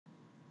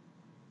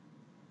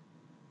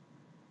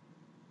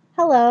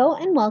Hello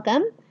and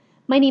welcome.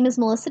 My name is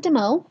Melissa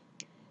DeMoe.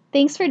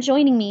 Thanks for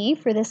joining me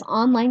for this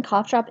online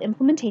CoughDrop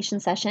implementation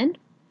session.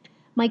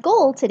 My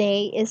goal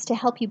today is to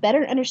help you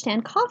better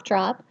understand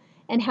CoughDrop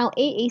and how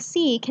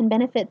AAC can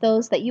benefit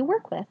those that you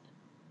work with.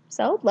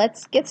 So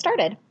let's get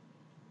started.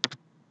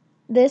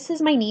 This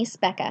is my niece,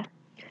 Becca.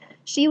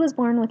 She was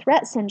born with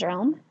Rett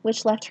syndrome,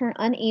 which left her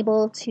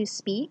unable to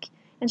speak,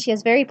 and she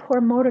has very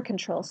poor motor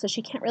control, so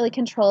she can't really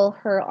control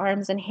her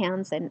arms and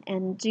hands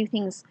and do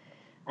things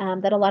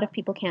that a lot of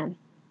people can.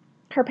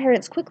 Her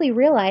parents quickly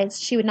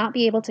realized she would not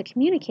be able to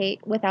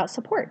communicate without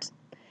support.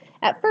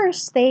 At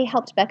first, they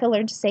helped Becca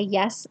learn to say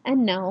yes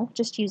and no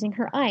just using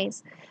her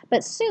eyes,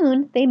 but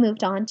soon they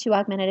moved on to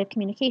augmentative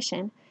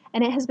communication,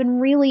 and it has been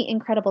really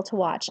incredible to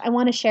watch. I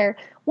want to share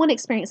one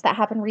experience that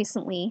happened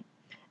recently.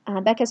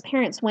 Becca's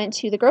parents went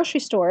to the grocery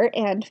store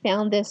and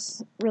found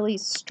this really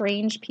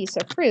strange piece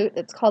of fruit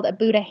that's called a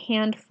Buddha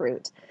hand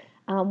fruit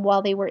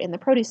while they were in the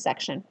produce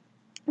section.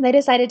 They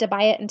decided to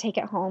buy it and take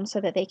it home so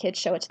that they could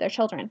show it to their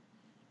children.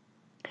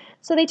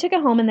 So they took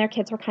it home and their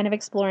kids were kind of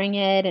exploring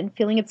it and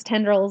feeling its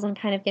tendrils and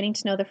kind of getting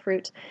to know the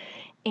fruit.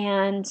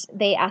 And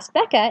they asked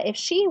Becca if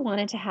she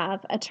wanted to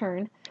have a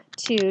turn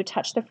to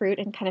touch the fruit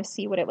and kind of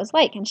see what it was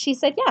like. And she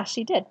said, yeah,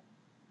 she did.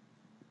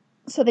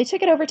 So they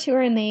took it over to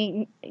her and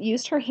they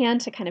used her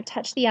hand to kind of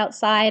touch the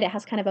outside. It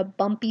has kind of a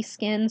bumpy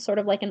skin, sort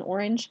of like an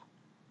orange.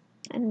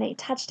 And they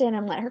touched it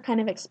and let her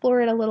kind of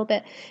explore it a little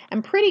bit.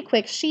 And pretty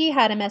quick, she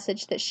had a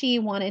message that she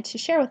wanted to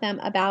share with them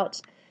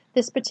about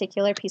this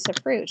particular piece of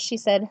fruit. She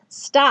said,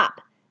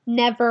 "Stop,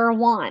 never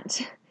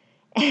want."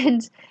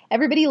 And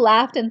everybody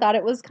laughed and thought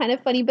it was kind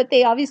of funny, but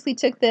they obviously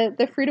took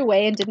the fruit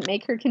away and didn't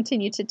make her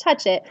continue to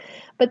touch it.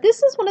 But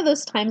this is one of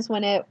those times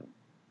when it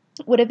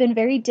would have been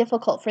very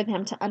difficult for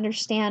them to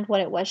understand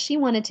what it was she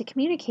wanted to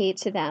communicate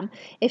to them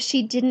if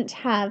she didn't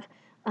have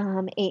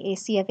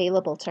AAC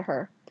available to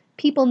her.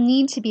 People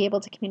need to be able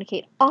to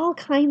communicate all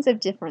kinds of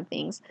different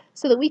things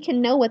so that we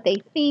can know what they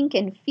think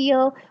and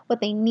feel,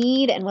 what they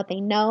need and what they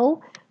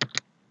know.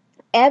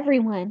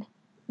 Everyone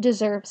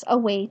deserves a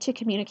way to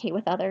communicate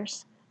with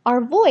others. Our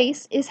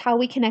voice is how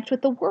we connect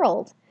with the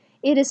world.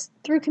 It is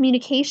through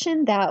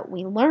communication that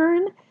we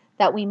learn,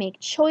 that we make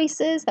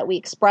choices, that we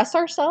express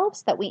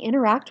ourselves, that we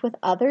interact with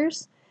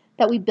others,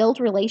 that we build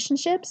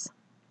relationships.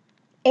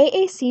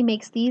 AAC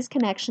makes these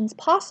connections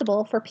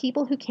possible for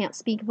people who can't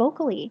speak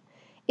vocally.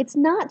 It's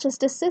not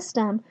just a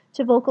system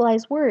to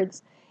vocalize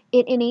words.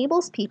 It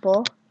enables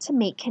people to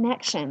make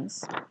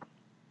connections.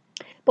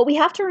 But we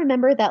have to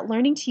remember that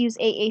learning to use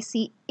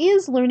AAC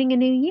is learning a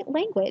new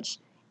language,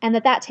 and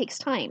that takes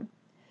time.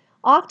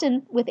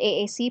 Often with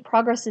AAC,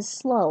 progress is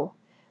slow.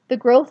 The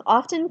growth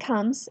often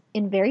comes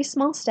in very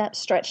small steps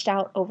stretched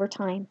out over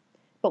time.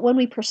 But when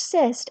we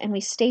persist and we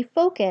stay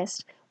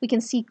focused, we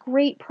can see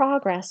great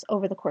progress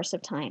over the course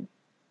of time.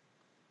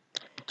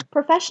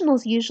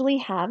 Professionals usually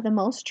have the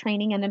most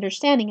training and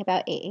understanding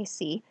about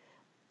AAC,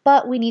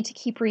 but we need to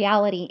keep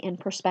reality in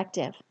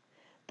perspective.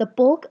 The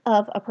bulk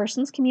of a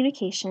person's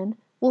communication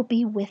will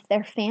be with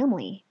their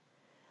family.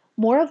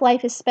 More of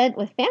life is spent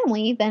with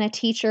family than a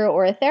teacher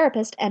or a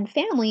therapist, and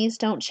families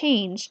don't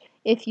change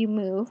if you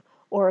move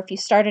or if you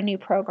start a new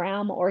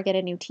program or get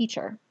a new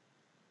teacher.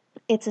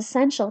 It's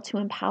essential to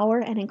empower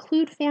and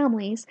include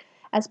families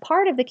as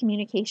part of the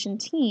communication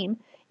team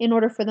in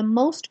order for the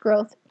most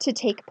growth to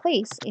take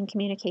place in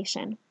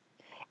communication.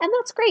 And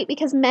that's great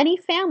because many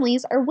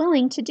families are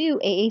willing to do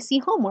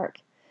AAC homework.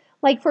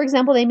 Like, for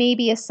example, they may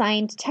be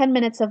assigned 10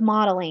 minutes of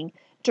modeling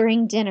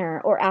during dinner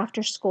or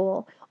after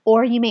school,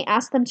 or you may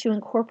ask them to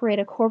incorporate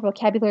a core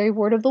vocabulary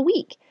word of the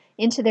week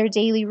into their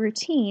daily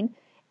routine,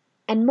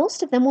 and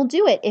most of them will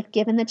do it if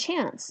given the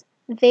chance.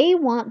 They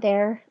want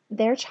their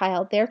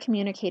child, their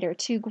communicator,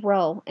 to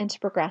grow and to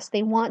progress.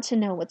 They want to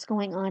know what's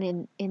going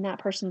on in that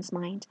person's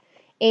mind.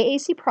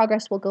 AAC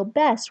progress will go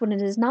best when it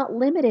is not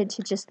limited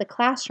to just the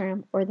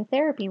classroom or the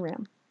therapy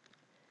room.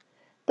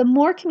 The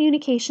more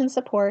communication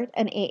support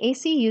an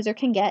AAC user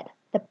can get,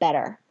 the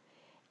better.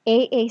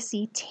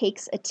 AAC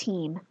takes a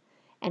team,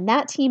 and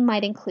that team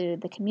might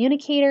include the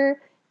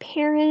communicator,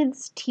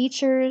 parents,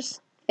 teachers,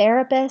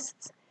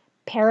 therapists,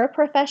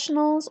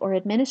 paraprofessionals, or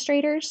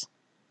administrators.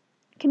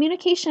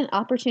 Communication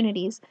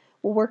opportunities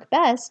will work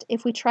best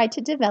if we try to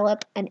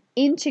develop an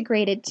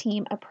integrated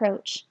team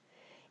approach.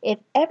 If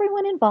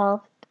everyone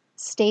involved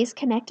stays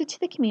connected to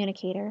the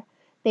communicator,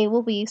 they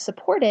will be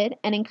supported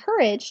and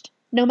encouraged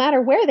no matter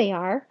where they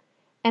are,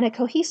 and a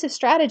cohesive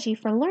strategy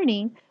for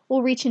learning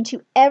will reach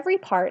into every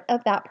part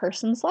of that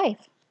person's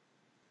life.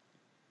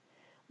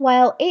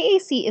 While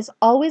AAC is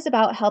always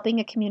about helping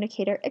a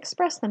communicator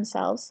express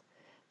themselves,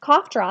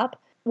 CoughDrop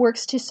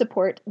works to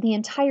support the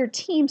entire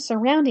team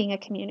surrounding a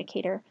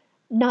communicator,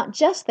 not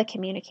just the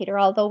communicator,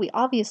 although we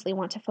obviously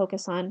want to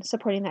focus on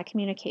supporting that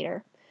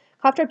communicator.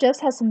 CoughDrop does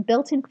have some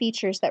built-in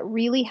features that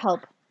really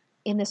help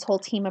in this whole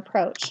team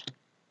approach.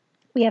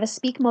 We have a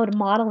speak mode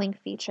modeling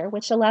feature,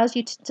 which allows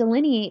you to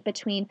delineate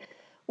between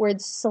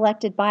words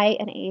selected by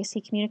an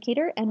AAC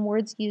communicator and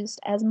words used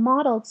as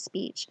modeled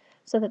speech,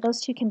 so that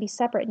those two can be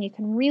separate and you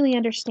can really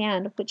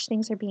understand which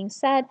things are being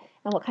said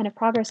and what kind of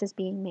progress is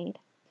being made.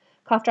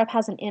 CoughDrop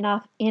has an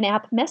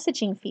in-app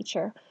messaging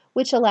feature,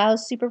 which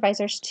allows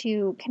supervisors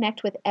to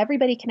connect with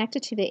everybody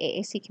connected to the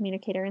AAC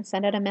communicator and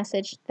send out a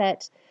message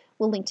that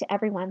will link to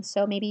everyone.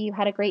 So maybe you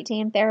had a great day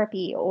in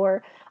therapy,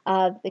 or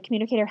the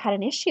communicator had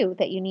an issue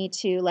that you need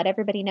to let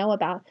everybody know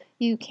about.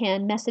 You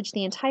can message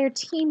the entire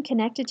team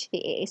connected to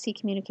the AAC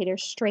communicator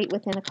straight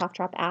within the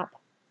CoughDrop app.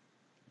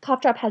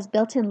 CoughDrop has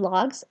built-in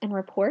logs and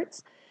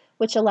reports,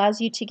 which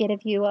allows you to get a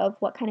view of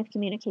what kind of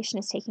communication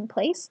is taking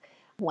place,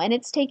 when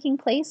it's taking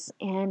place,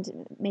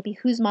 and maybe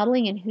who's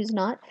modeling and who's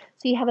not,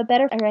 so you have a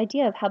better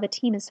idea of how the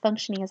team is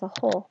functioning as a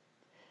whole.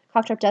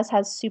 CoughDrop does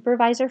have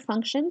supervisor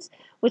functions,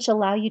 which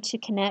allow you to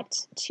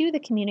connect to the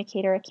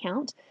communicator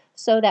account,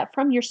 so that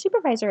from your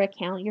supervisor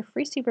account, your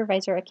free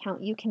supervisor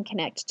account, you can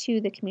connect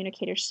to the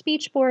communicator's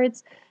speech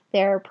boards,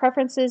 their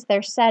preferences,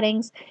 their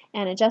settings,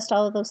 and adjust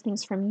all of those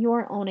things from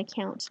your own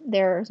account.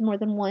 There's more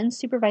than one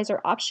supervisor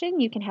option.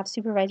 You can have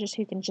supervisors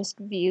who can just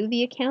view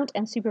the account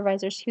and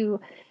supervisors who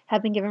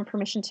have been given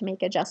permission to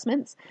make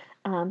adjustments,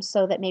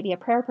 so that maybe a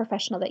prayer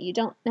professional that you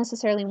don't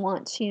necessarily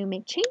want to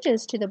make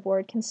changes to the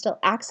board can still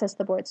access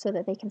the board so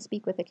that they can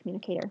speak with the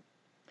communicator.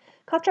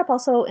 CoughDrop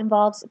also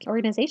involves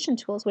organization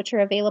tools which are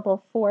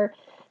available for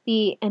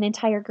an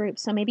entire group.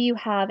 So maybe you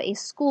have a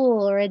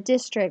school or a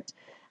district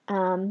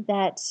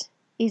that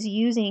is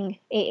using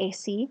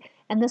AAC,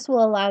 and this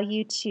will allow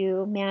you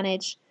to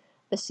manage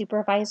the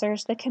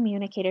supervisors, the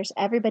communicators,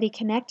 everybody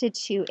connected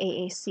to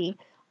AAC,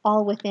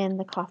 all within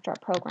the CoughDrop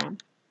program.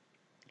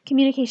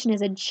 Communication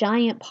is a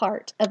giant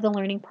part of the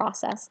learning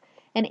process,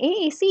 and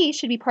AAC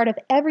should be part of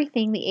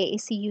everything the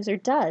AAC user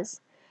does.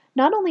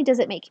 Not only does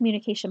it make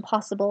communication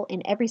possible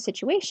in every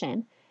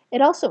situation,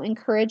 it also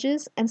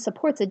encourages and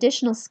supports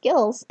additional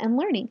skills and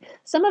learning.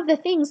 Some of the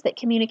things that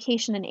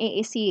communication and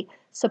AAC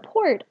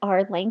support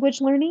are language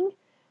learning,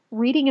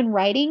 reading and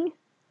writing,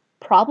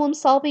 problem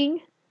solving,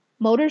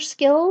 motor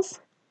skills,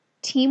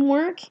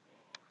 teamwork,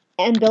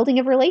 and building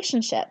of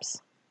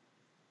relationships.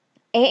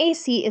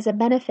 AAC is a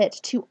benefit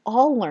to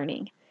all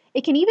learning.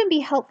 It can even be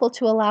helpful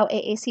to allow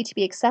AAC to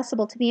be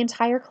accessible to the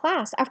entire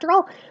class. After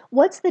all,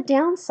 what's the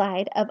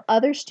downside of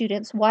other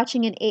students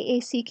watching an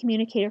AAC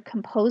communicator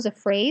compose a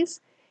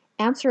phrase,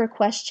 answer a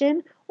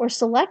question, or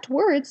select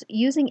words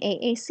using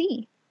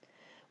AAC?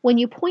 When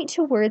you point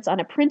to words on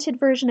a printed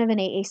version of an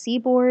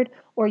AAC board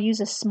or use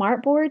a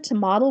smartboard to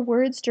model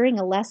words during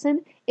a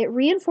lesson, it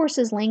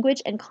reinforces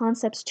language and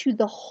concepts to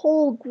the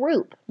whole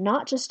group,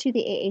 not just to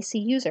the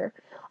AAC user,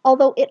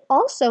 although it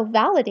also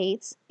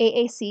validates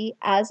AAC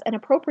as an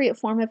appropriate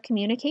form of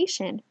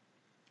communication.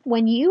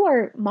 When you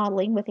are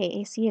modeling with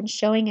AAC and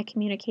showing a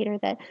communicator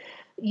that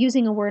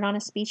using a word on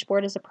a speech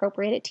board is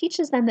appropriate, it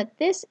teaches them that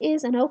this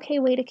is an okay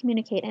way to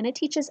communicate, and it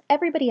teaches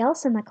everybody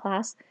else in the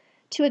class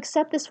to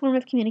accept this form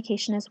of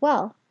communication as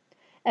well.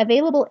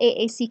 Available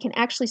AAC can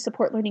actually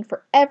support learning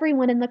for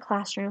everyone in the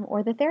classroom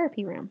or the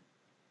therapy room.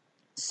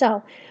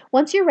 So,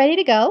 once you're ready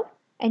to go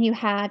and you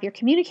have your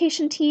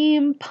communication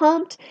team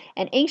pumped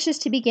and anxious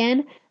to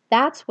begin,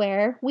 that's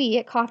where we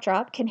at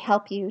CoughDrop can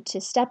help you to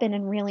step in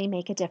and really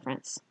make a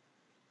difference.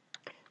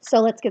 So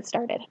let's get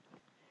started.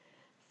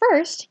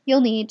 First,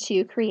 you'll need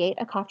to create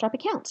a CoughDrop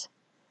account.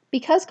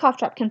 Because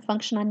CoughDrop can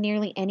function on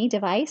nearly any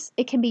device,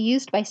 it can be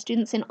used by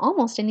students in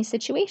almost any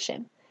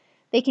situation.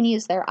 They can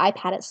use their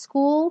iPad at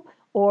school,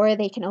 or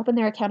they can open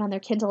their account on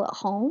their Kindle at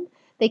home.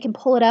 They can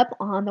pull it up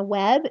on the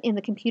web in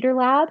the computer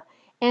lab,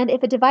 and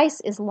if a device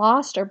is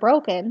lost or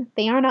broken,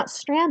 they are not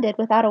stranded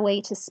without a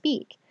way to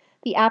speak.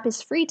 The app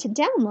is free to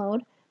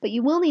download, but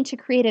you will need to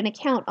create an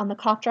account on the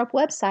CoughDrop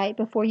website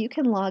before you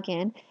can log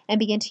in and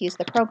begin to use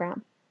the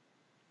program.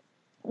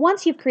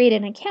 Once you've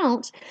created an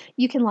account,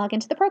 you can log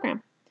into the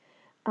program.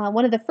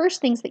 One of the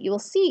first things that you will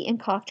see in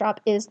CoughDrop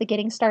is the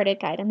Getting Started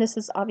guide, and this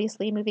is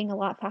obviously moving a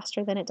lot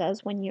faster than it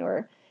does when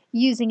you're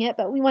using it,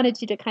 but we wanted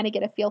you to kind of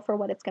get a feel for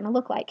what it's going to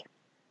look like.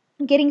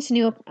 Getting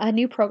to a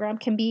new program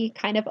can be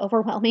kind of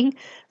overwhelming,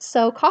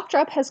 so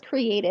CoughDrop has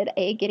created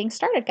a Getting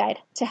Started guide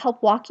to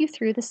help walk you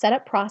through the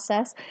setup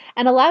process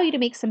and allow you to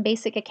make some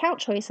basic account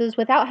choices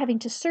without having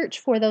to search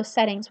for those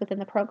settings within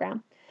the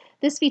program.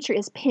 This feature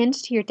is pinned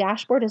to your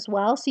dashboard as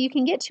well, so you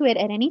can get to it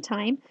at any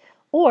time,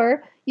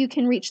 or you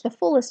can reach the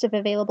full list of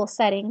available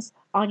settings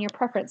on your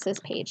Preferences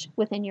page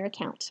within your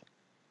account.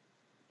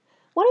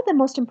 One of the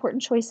most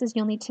important choices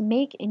you'll need to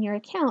make in your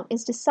account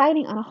is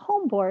deciding on a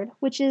home board,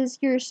 which is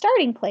your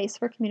starting place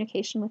for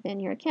communication within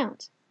your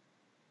account.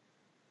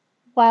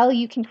 While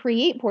you can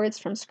create boards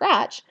from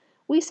scratch,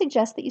 we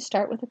suggest that you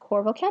start with a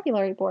core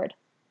vocabulary board.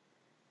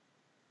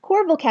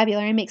 Core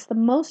vocabulary makes the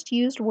most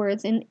used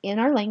words in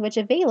our language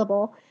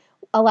available,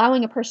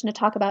 allowing a person to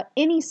talk about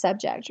any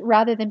subject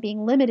rather than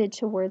being limited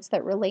to words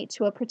that relate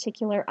to a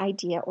particular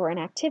idea or an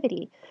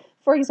activity.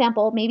 For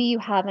example, maybe you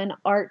have an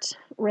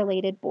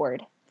art-related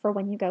board for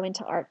when you go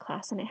into art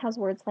class, and it has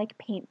words like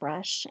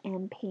paintbrush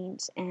and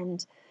paint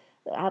and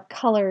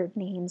color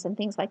names and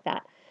things like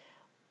that.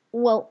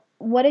 Well,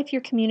 what if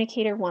your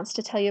communicator wants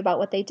to tell you about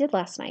what they did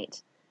last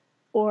night?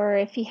 Or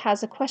if he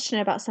has a question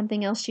about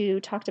something else you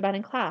talked about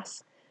in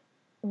class,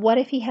 what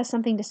if he has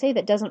something to say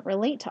that doesn't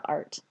relate to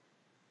art?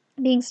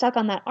 Being stuck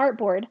on that art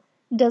board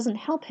doesn't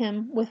help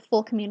him with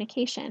full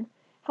communication.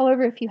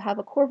 However, if you have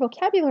a core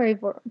vocabulary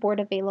board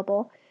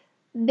available,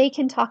 they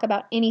can talk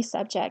about any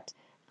subject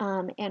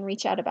and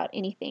reach out about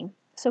anything.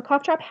 So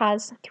CoughDrop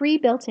has 3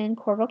 built-in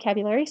core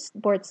vocabulary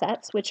board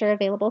sets, which are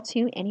available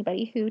to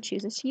anybody who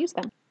chooses to use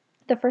them.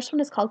 The first one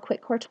is called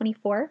Quick Core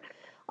 24.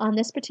 On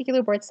this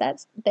particular board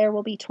set, there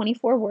will be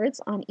 24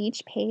 words on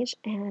each page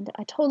and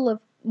a total of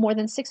more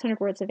than 600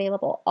 words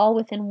available, all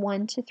within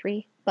 1 to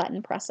 3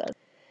 button presses.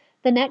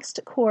 The next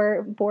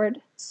core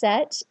board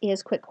set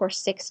is Quick Core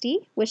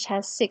 60, which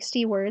has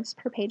 60 words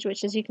per page,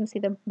 which, as you can see,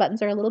 the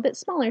buttons are a little bit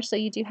smaller, so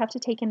you do have to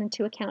take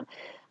into account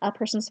a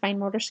person's fine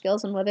motor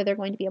skills and whether they're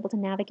going to be able to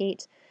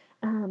navigate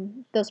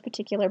those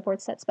particular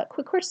board sets. But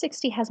Quick Core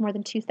 60 has more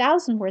than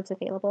 2,000 words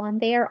available, and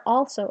they are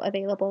also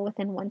available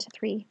within 1 to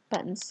 3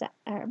 button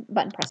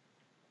presses.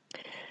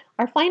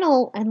 Our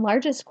final and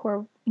largest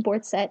core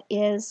board set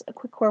is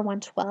Quick Core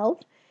 112.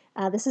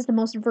 This is the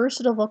most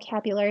versatile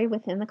vocabulary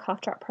within the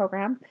CoughDrop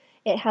program.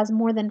 It has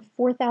more than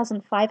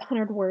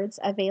 4,500 words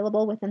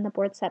available within the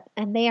board set,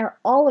 and they are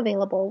all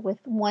available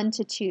with 1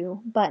 to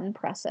 2 button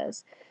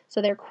presses.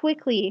 So they're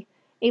quickly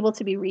able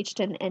to be reached,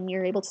 and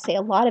you're able to say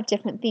a lot of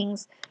different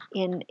things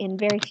in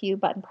very few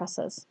button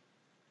presses.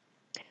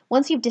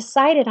 Once you've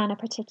decided on a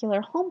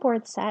particular home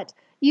board set,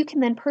 you can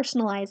then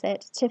personalize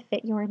it to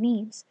fit your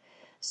needs.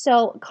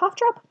 So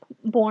CoughDrop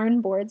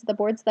born boards, the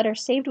boards that are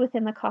saved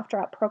within the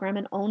CoughDrop program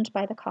and owned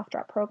by the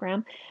CoughDrop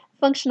program,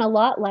 function a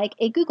lot like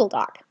a Google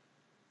Doc.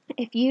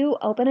 If you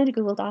open a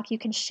Google Doc, you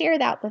can share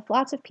that with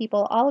lots of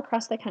people all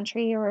across the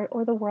country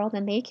or the world,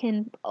 and they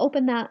can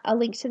open a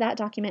link to that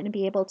document and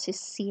be able to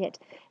see it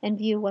and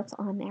view what's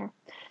on there.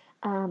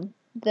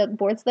 The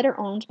boards that are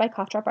owned by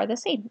CoughDrop are the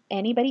same.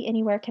 Anybody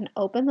anywhere can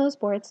open those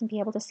boards and be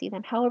able to see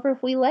them. However,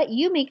 if we let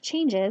you make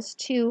changes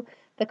to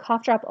the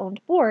CoughDrop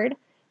owned board,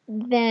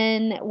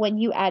 then when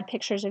you add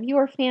pictures of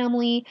your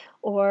family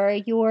or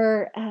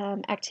your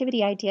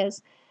activity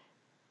ideas,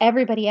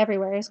 everybody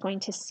everywhere is going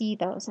to see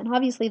those, and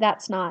obviously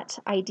that's not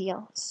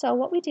ideal. So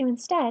what we do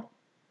instead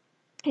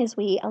is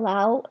we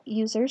allow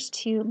users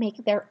to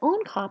make their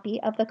own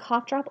copy of the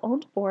CoughDrop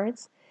owned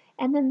boards,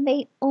 and then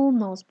they own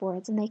those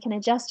boards and they can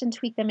adjust and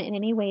tweak them in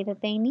any way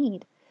that they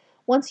need.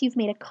 Once you've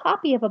made a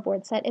copy of a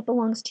board set, it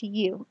belongs to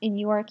you in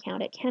your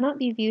account. It cannot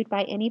be viewed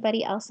by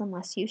anybody else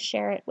unless you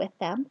share it with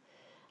them.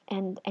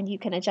 And you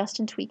can adjust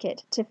and tweak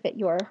it to fit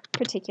your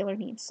particular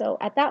needs. So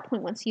at that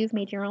point, once you've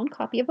made your own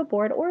copy of a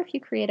board, or if you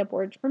create a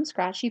board from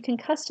scratch, you can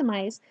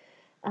customize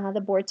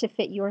the board to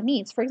fit your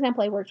needs. For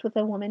example, I worked with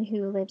a woman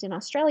who lived in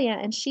Australia,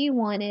 and she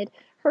wanted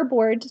her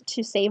board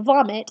to say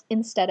vomit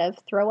instead of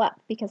throw up,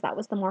 because that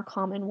was the more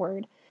common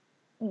word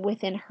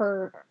within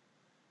her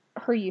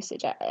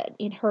usage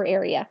in her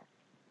area.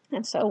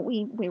 And so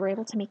we were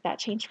able to make that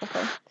change for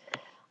her.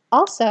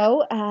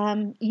 Also,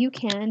 you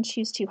can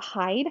choose to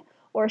hide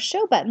or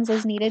show buttons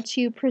as needed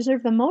to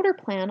preserve the motor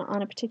plan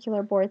on a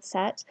particular board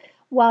set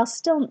while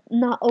still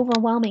not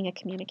overwhelming a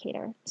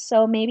communicator.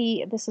 So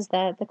maybe this is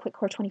the Quick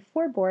Core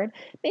 24 board.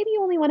 Maybe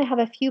you only want to have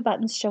a few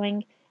buttons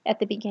showing at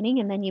the beginning,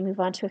 and then you move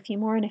on to a few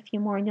more and a few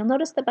more, and you'll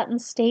notice the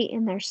buttons stay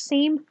in their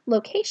same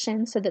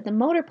location so that the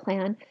motor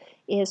plan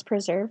is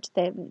preserved.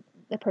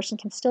 The person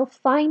can still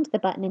find the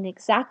button in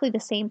exactly the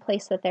same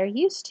place that they're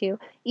used to,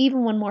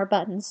 even when more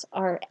buttons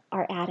are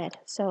added.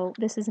 So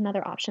this is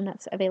another option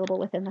that's available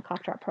within the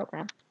CoughDrop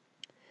program.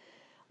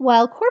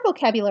 While core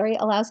vocabulary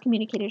allows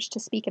communicators to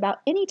speak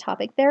about any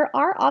topic, there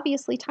are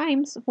obviously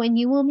times when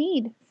you will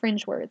need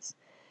fringe words.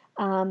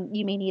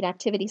 You may need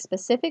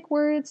activity-specific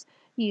words.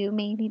 You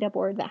may need a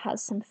board that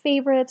has some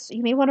favorites.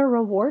 You may want a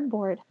reward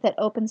board that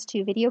opens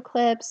to video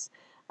clips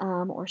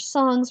or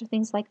songs or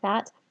things like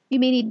that. You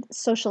may need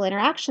social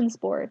interactions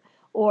board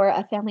or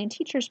a family and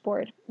teachers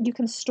board. You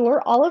can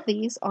store all of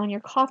these on your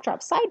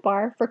CoughDrop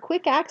sidebar for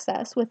quick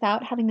access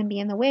without having them be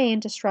in the way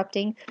and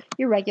disrupting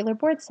your regular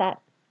board set.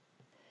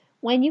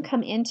 When you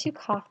come into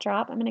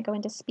CoughDrop, I'm going to go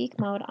into speak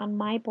mode on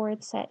my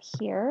board set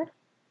here.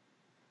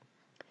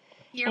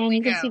 And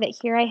you can see that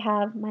here I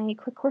have my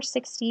Quick Core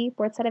 60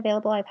 board set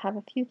available. I have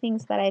a few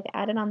things that I've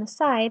added on the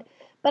side,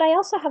 but I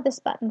also have this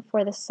button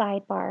for the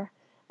sidebar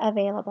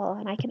available,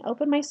 and I can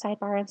open my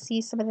sidebar and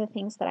see some of the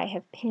things that I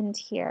have pinned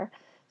here.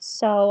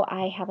 So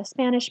I have a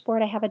Spanish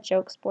board, I have a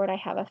jokes board, I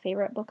have a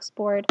favorite books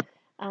board,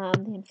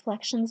 the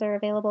inflections are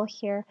available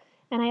here,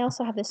 and I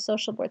also have this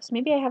social board. So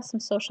maybe I have some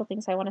social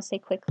things I want to say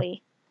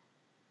quickly.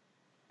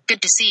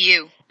 Good to see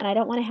you. And I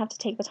don't want to have to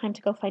take the time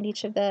to go find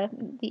each of the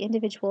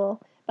individual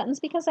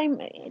buttons because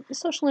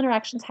social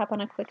interactions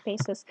happen on a quick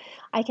basis.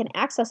 I can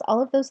access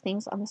all of those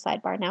things on the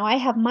sidebar. Now I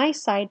have my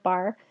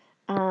sidebar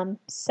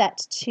set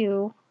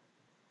to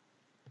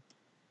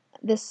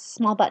this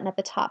small button at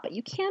the top, but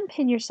you can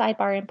pin your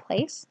sidebar in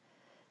place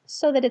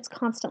so that it's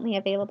constantly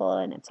available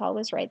and it's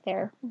always right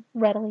there,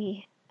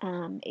 readily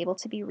able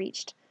to be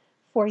reached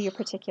for your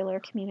particular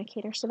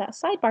communicator. So that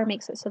sidebar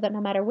makes it so that no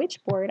matter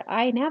which board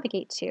I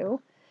navigate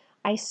to,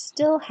 I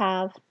still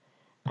have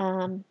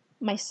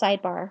my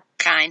sidebar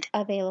kind,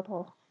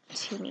 available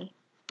to me.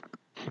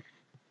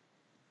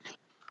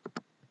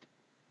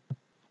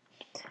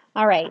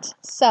 All right,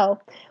 so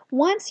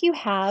once you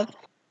have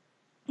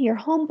your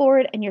home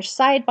board and your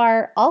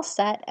sidebar all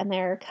set and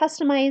they're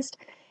customized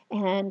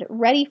and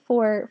ready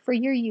for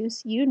your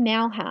use, you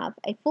now have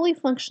a fully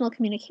functional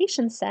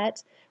communication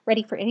set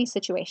ready for any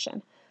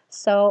situation.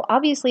 So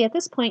obviously at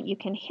this point you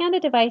can hand a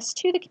device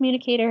to the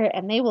communicator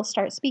and they will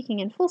start speaking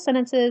in full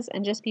sentences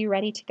and just be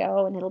ready to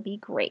go and it'll be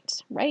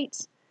great, right?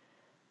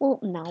 Well,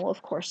 no,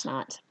 of course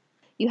not.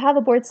 You have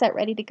a board set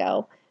ready to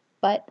go,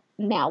 but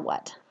now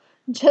what?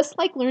 Just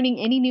like learning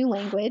any new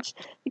language,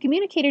 the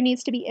communicator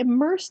needs to be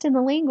immersed in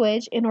the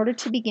language in order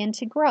to begin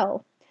to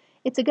grow.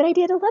 It's a good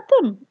idea to let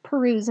them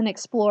peruse and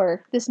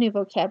explore this new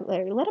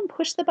vocabulary. Let them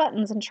push the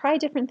buttons and try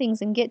different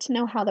things and get to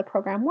know how the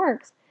program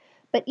works.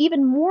 But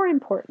even more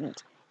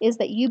important is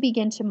that you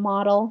begin to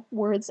model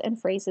words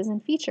and phrases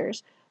and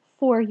features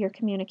for your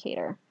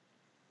communicator.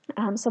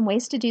 Some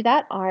ways to do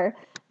that are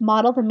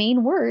model the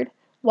main word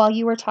while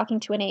you are talking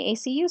to an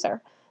AAC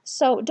user.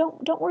 So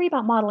don't worry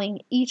about modeling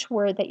each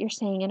word that you're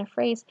saying in a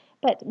phrase,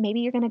 but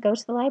maybe you're going to go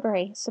to the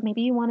library. So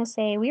maybe you want to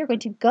say, we are going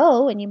to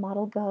go, and you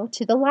model go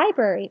to the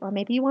library. Or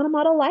maybe you want to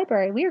model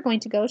library. We are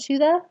going to go to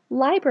the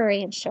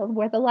library and show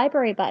where the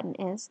library button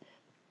is.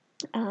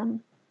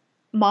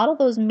 Model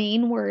those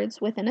main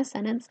words within a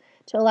sentence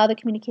to allow the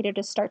communicator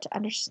to start to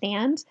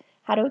understand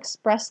how to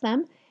express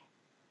them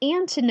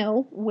and to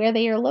know where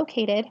they are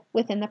located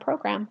within the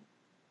program.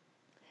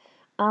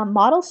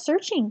 Model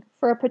searching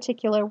for a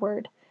particular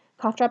word.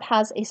 CoughDrop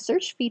has a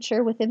search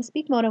feature within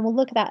Speak Mode, and we'll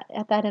look at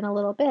that in a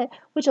little bit,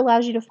 which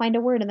allows you to find a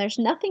word. And there's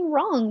nothing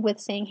wrong with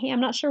saying, hey, I'm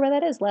not sure where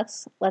that is.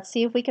 Let's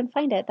see if we can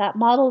find it. That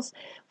models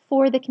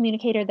for the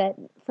communicator that,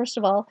 first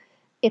of all,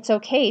 it's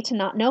okay to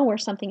not know where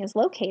something is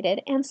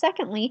located. And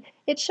secondly,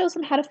 it shows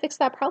them how to fix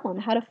that problem,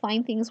 how to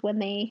find things when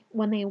they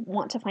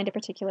want to find a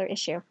particular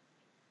issue.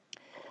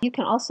 You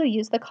can also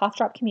use the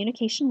CoughDrop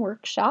Communication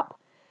Workshop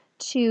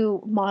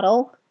to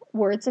model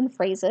words and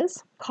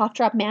phrases.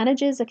 CoughDrop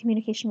manages a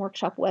communication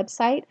workshop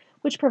website,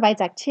 which provides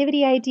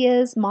activity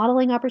ideas,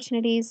 modeling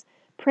opportunities,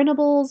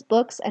 printables,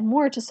 books, and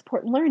more to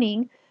support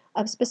learning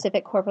of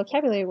specific core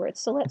vocabulary words.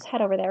 So let's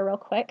head over there real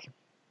quick.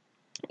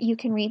 You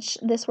can reach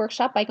this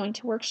workshop by going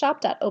to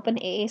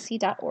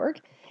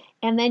workshop.openaac.org,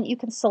 and then you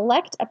can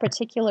select a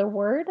particular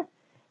word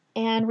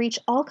and reach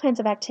all kinds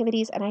of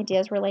activities and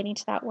ideas relating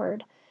to that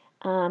word.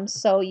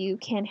 So you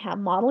can have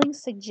modeling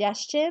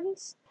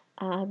suggestions,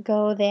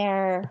 go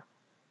there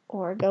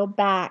or go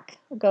back,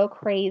 go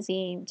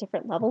crazy,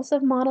 different levels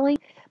of modeling,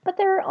 but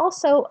there are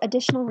also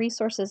additional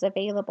resources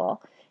available.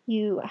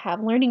 You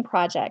have learning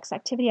projects,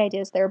 activity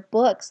ideas, there are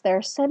books, there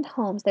are send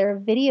homes, there are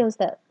videos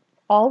that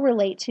all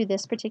relate to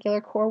this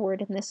particular core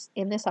word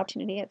in this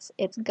opportunity.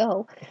 It's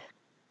go.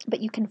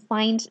 But you can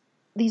find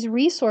these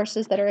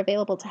resources that are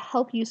available to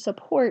help you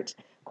support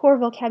core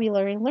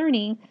vocabulary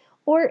learning,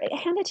 or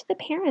hand it to the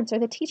parents or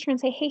the teacher and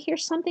say, hey,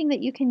 here's something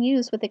that you can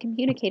use with the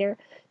communicator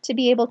to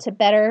be able to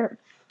better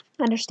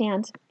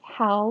understand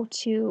how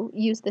to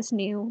use this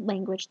new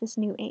language, this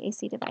new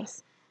AAC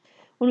device.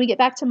 When we get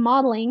back to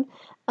modeling,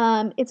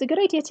 it's a good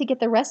idea to get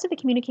the rest of the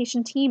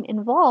communication team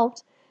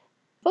involved,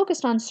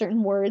 focused on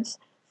certain words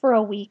for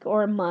a week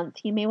or a month.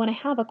 You may want to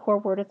have a core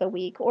word of the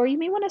week, or you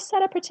may want to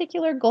set a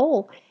particular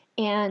goal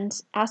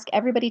and ask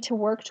everybody to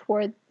work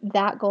toward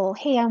that goal.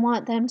 Hey, I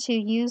want them to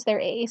use their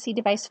AAC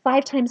device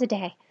 5 times a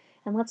day.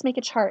 And let's make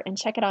a chart and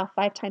check it off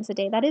 5 times a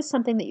day. That is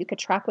something that you could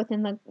track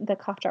within the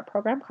CoughDrop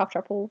program.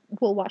 CoughDrop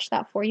will watch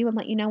that for you and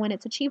let you know when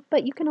it's achieved,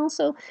 but you can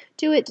also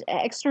do it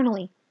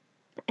externally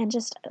and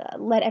just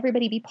let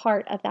everybody be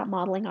part of that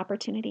modeling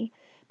opportunity.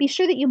 Be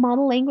sure that you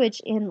model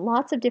language in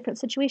lots of different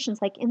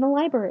situations, like in the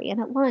library and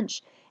at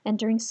lunch and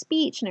during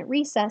speech and at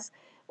recess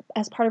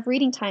as part of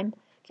reading time.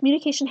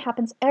 Communication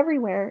happens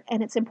everywhere,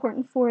 and it's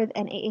important for an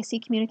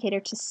AAC communicator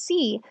to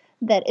see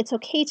that it's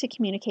okay to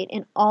communicate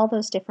in all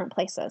those different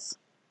places.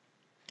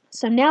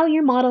 So now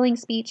you're modeling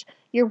speech,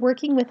 you're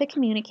working with a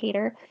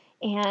communicator,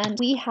 and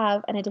we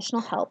have an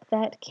additional help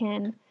that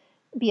can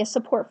be a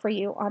support for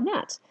you on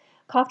that.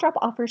 CoughDrop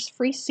offers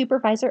free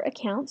supervisor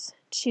accounts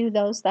to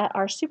those that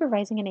are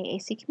supervising an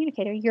AAC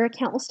communicator. Your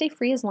account will stay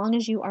free as long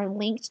as you are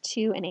linked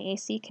to an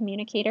AAC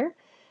communicator,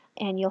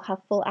 and you'll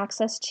have full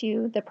access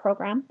to the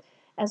program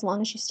as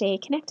long as you stay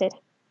connected.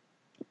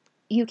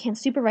 You can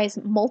supervise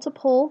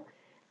multiple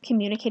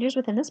communicators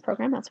within this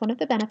program. That's one of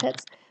the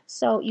benefits.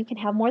 So you can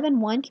have more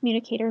than one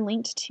communicator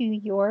linked to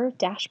your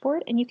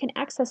dashboard, and you can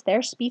access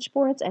their speech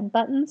boards and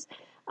buttons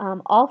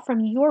all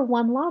from your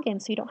one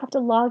login. So you don't have to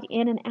log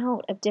in and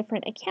out of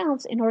different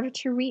accounts in order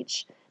to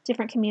reach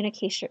different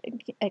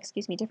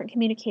different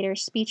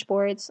communicators, speech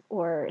boards,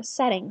 or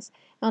settings.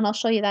 And I'll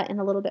show you that in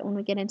a little bit when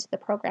we get into the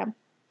program.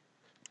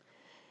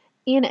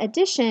 In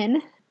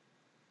addition,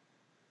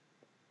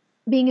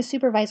 being a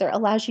supervisor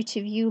allows you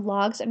to view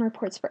logs and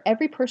reports for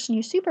every person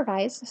you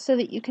supervise so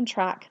that you can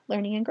track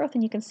learning and growth,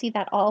 and you can see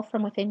that all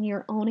from within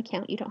your own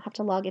account. You don't have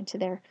to log into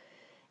their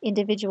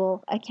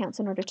individual accounts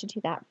in order to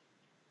do that.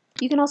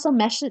 You can also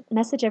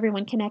message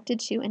everyone connected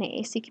to an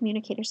AAC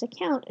Communicators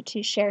account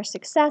to share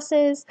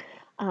successes,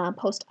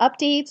 post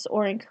updates,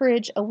 or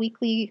encourage a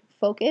weekly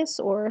focus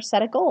or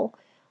set a goal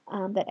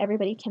that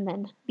everybody can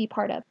then be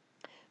part of.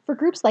 For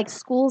groups like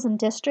schools and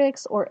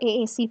districts or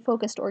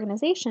AAC-focused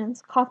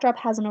organizations, CoughDrop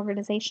has an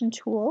organization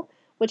tool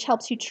which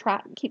helps you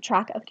keep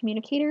track of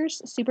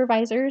communicators,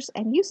 supervisors,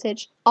 and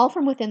usage, all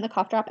from within the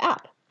CoughDrop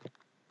app.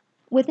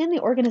 Within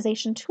the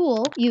organization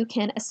tool, you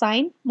can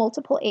assign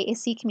multiple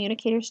AAC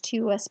communicators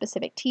to a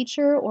specific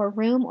teacher or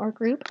room or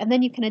group, and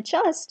then you can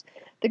adjust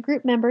the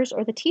group members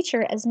or the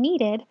teacher as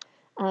needed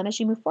as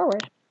you move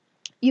forward.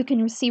 You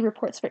can see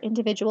reports for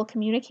individual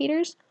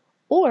communicators,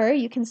 or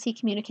you can see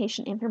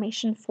communication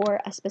information for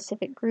a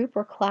specific group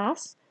or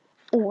class,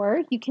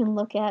 or you can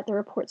look at the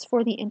reports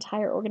for the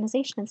entire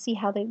organization and see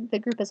how the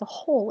group as a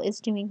whole is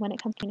doing when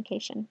it comes to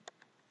communication.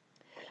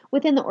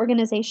 Within the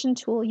organization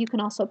tool, you can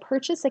also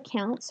purchase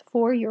accounts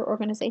for your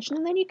organization,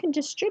 and then you can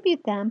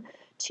distribute them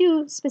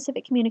to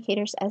specific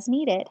communicators as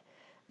needed.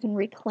 You can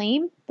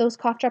reclaim those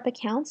CoughDrop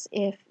accounts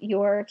if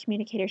your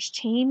communicators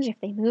change, if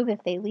they move,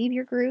 if they leave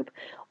your group,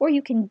 or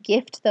you can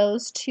gift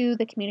those to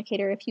the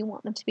communicator if you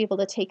want them to be able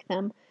to take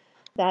them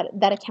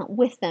that account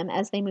with them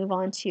as they move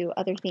on to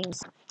other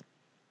things.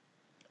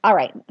 All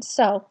right,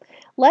 so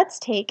let's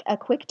take a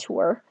quick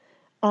tour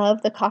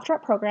of the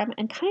CoughDrop program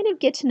and kind of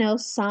get to know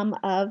some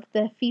of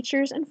the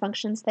features and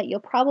functions that you'll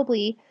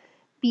probably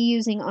be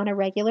using on a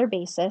regular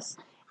basis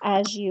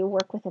as you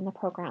work within the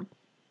program.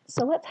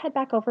 So let's head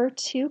back over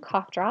to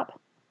CoughDrop,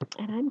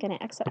 and I'm going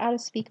to exit out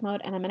of speak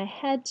mode, and I'm going to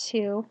head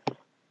to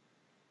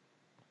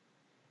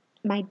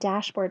my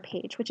dashboard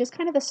page, which is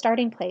kind of the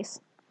starting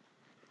place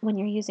when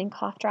you're using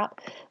CoughDrop.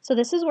 So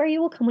this is where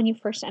you will come when you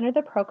first enter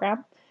the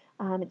program.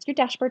 It's your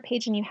dashboard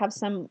page, and you have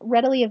some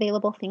readily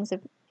available things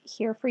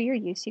here for your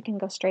use. You can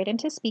go straight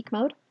into speak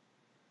mode.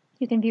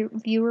 You can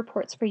view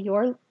reports for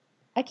your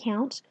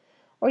account,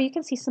 or you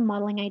can see some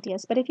modeling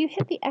ideas. But if you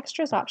hit the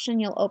extras option,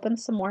 you'll open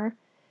some more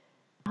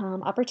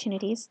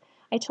opportunities.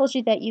 I told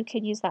you that you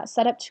could use that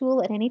setup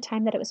tool at any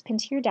time that it was pinned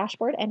to your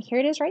dashboard, and here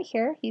it is right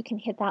here. You can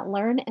hit that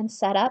learn and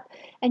setup,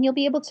 and you'll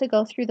be able to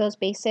go through those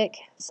basic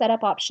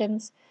setup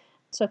options.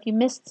 So if you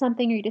missed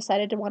something or you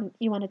decided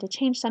you wanted to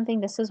change something,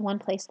 this is one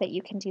place that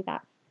you can do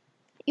that.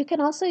 You can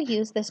also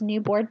use this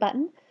new board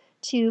button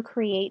to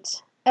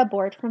create a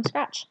board from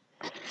scratch.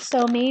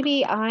 So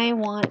maybe I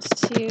want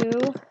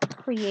to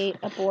create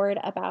a board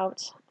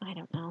about, I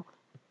don't know,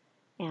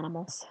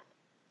 animals.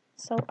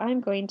 So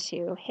I'm going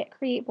to hit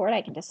create board.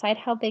 I can decide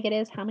how big it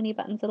is, how many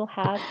buttons it'll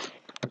have,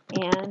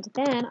 and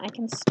then I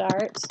can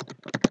start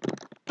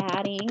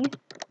adding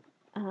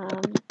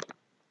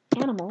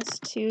animals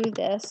to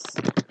this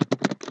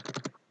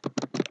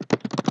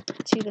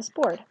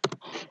board.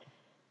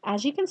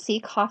 As you can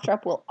see,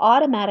 CoughDrop will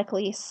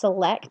automatically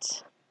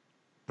select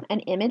an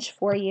image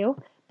for you,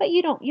 but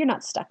you're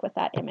not stuck with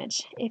that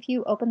image. If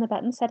you open the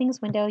button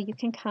settings window, you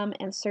can come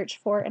and search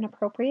for an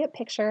appropriate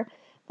picture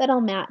that'll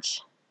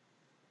match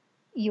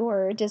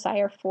your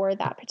desire for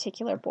that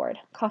particular board.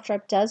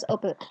 CoughDrop does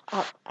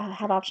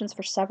have options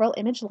for several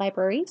image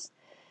libraries.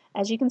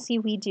 As you can see,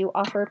 we do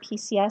offer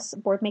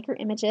PCS board maker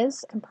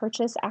images. You can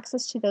purchase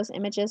access to those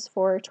images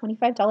for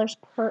 $25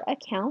 per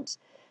account,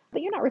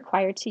 but you're not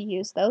required to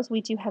use those.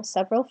 We do have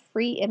several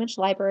free image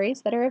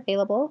libraries that are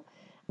available.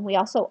 We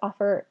also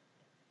offer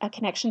a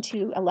connection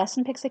to a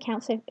LessonPix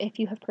account. So if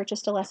you have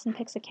purchased a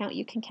LessonPix account,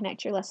 you can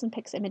connect your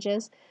LessonPix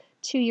images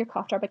to your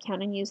CoughDrop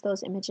account and use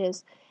those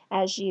images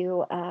as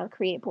you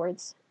create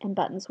boards and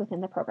buttons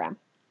within the program.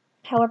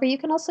 However, you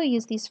can also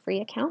use these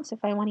free accounts.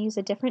 If I want to use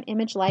a different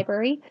image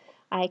library,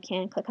 I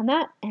can click on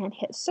that and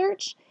hit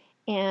search,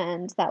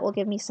 and that will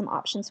give me some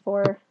options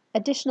for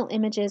additional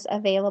images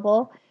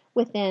available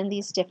within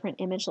these different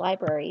image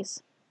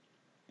libraries.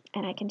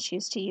 And I can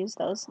choose to use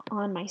those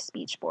on my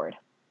speech board.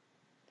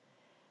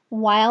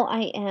 While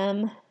I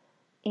am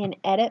in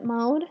edit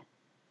mode,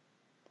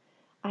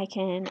 I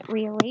can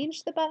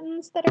rearrange the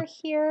buttons that are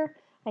here.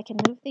 I can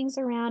move things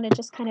around and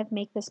just kind of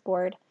make this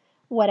board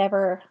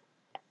whatever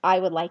I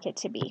would like it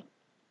to be.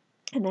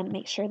 And then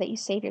make sure that you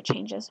save your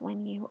changes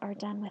when you are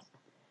done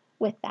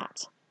with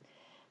that.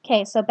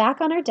 Okay, so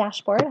back on our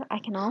dashboard, I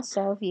can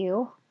also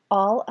view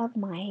all of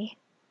my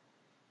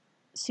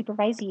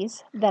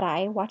supervisees that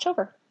I watch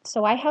over.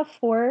 So I have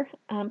 4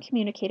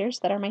 communicators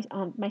that are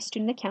my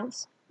student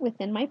accounts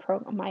within my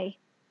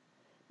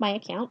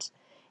account,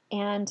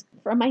 and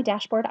from my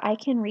dashboard I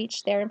can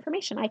reach their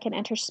information. I can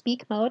enter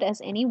speak mode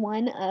as any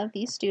one of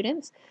these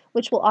students,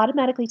 which will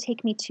automatically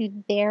take me to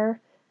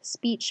their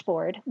speech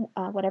board.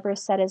 Whatever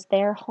is set as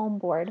their home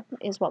board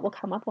is what will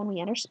come up when we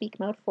enter speak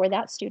mode for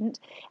that student,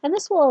 and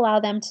this will allow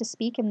them to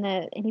speak, and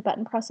any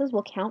button presses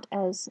will count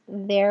as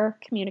their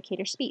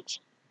communicator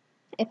speech.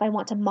 If I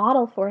want to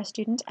model for a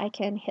student, I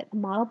can hit the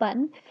model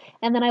button,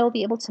 and then I will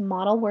be able to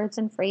model words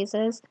and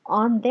phrases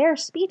on their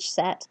speech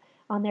set,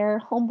 on their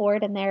home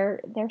board and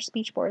their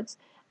speech boards,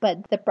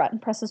 but the button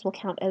presses will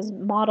count as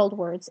modeled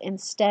words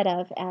instead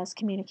of as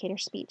communicator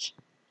speech.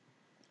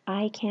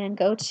 I can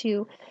go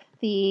to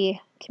the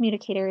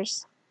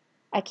communicators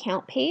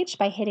account page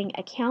by hitting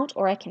account,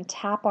 or I can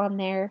tap on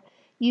their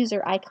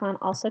user icon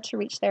also to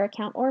reach their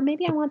account, or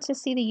maybe I want to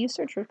see the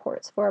usage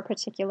reports for a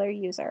particular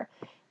user,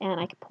 and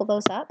I can pull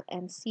those up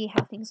and see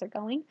how things are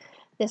going.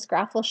 This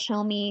graph will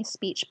show me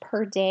speech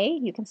per day.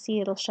 You can see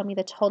it'll show me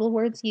the total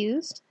words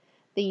used,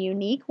 the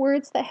unique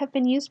words that have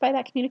been used by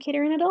that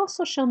communicator, and it'll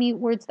also show me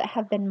words that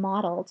have been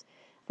modeled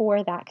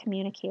for that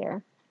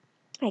communicator.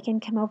 I can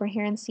come over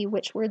here and see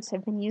which words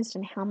have been used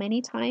and how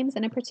many times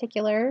in a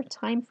particular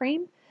time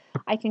frame.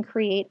 I can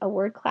create a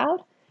word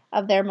cloud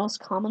of their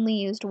most commonly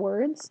used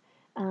words,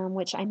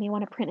 which I may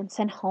want to print and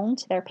send home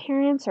to their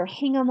parents, or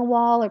hang on the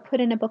wall, or put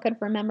in a book of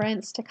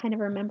remembrance to kind of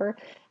remember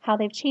how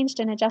they've changed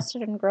and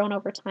adjusted and grown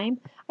over time.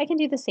 I can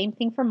do the same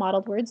thing for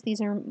modeled words.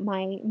 These are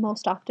my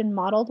most often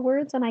modeled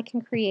words, and I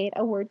can create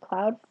a word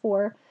cloud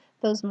for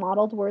those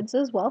modeled words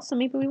as well. So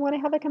maybe we want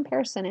to have a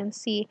comparison and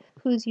see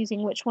who's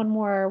using which one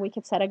more, or we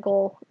could set a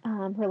goal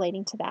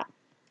relating to that.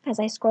 As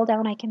I scroll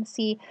down, I can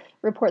see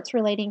reports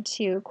relating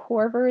to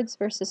core words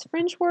versus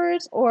fringe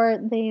words, or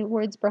the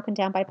words broken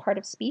down by part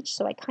of speech.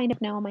 So I kind of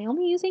know, am I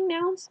only using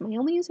nouns? Am I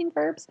only using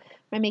verbs?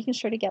 Am I making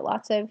sure to get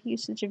lots of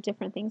usage of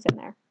different things in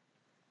there?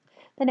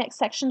 The next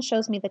section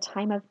shows me the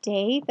time of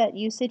day that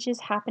usage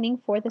is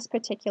happening for this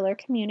particular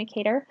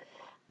communicator.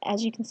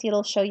 As you can see,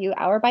 it'll show you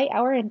hour by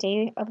hour and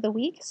day of the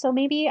week. So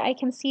maybe I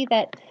can see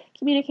that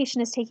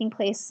communication is taking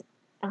place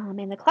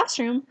in the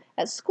classroom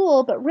at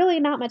school, but really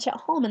not much at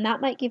home. And that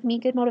might give me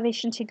good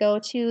motivation to go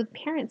to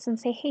parents and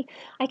say, hey,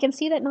 I can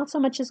see that not so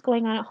much is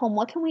going on at home.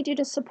 What can we do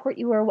to support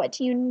you? Or what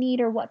do you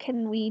need? Or what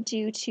can we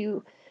do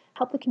to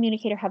help the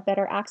communicator have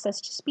better access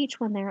to speech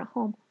when they're at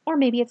home? Or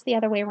maybe it's the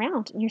other way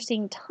around, and you're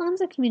seeing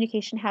tons of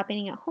communication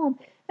happening at home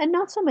and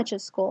not so much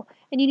at school.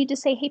 And you need to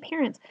say, hey,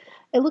 parents,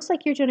 it looks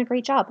like you're doing a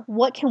great job.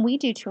 What can we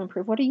do to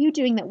improve? What are you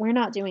doing that we're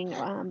not doing?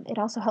 It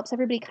also helps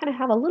everybody kind of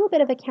have a little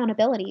bit of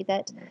accountability,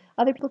 that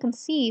other people can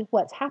see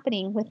what's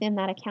happening within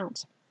that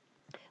account.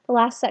 The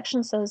last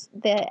section shows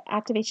the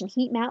activation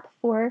heat map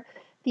for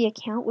the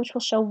account, which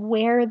will show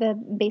where the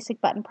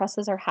basic button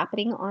presses are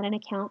happening on an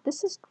account.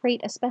 This is great,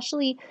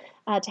 especially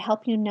to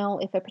help you know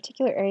if a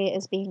particular area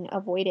is being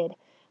avoided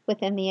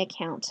within the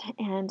account.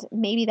 And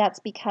maybe that's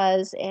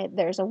because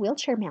there's a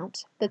wheelchair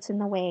mount that's in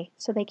the way,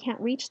 so they can't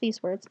reach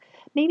these words.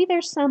 Maybe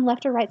there's some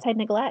left or right side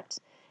neglect,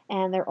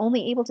 and they're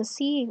only able to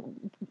see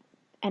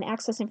and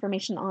access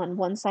information on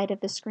one side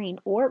of the screen.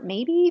 Or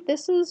maybe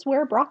this is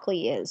where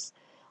broccoli is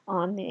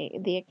on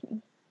the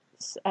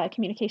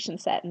communication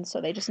set, and so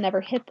they just never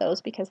hit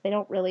those because they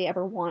don't really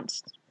ever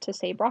want to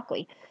say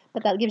broccoli.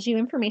 But that gives you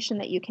information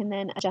that you can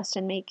then adjust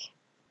and make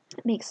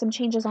some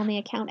changes on the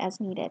account as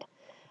needed.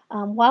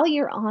 While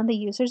you're on the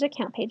user's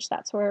account page,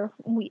 that's where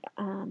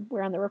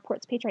we're on the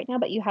reports page right now,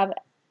 but you have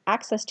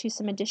access to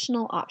some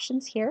additional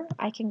options here.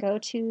 I can go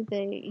to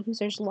the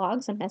user's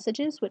logs and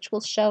messages, which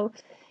will show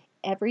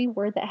every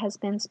word that has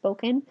been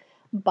spoken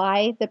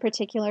by the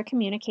particular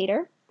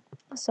communicator.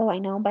 So I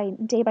know by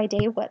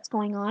day what's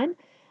going on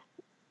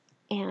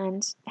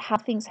and how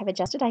things have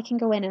adjusted. I can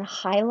go in and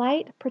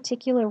highlight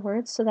particular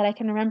words so that I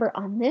can remember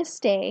on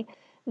this day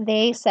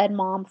they said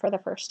mom for the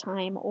first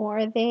time,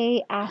 or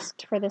they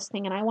asked for this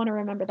thing, and I want to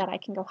remember that. I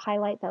can go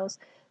highlight those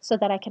so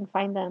that I can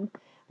find them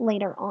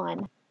later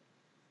on.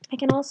 I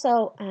can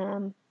also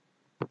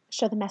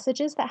show the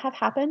messages that have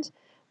happened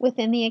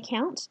within the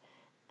account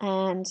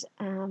and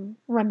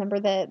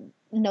remember the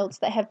notes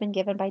that have been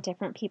given by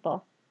different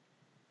people.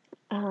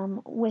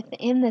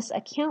 Within this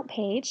account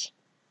page,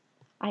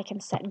 I can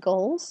set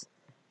goals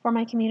for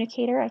my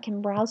communicator. I can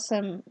browse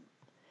some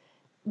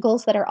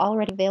goals that are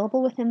already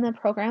available within the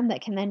program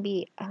that can then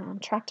be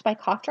tracked by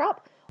CoughDrop,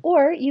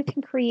 or you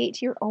can create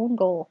your own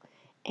goal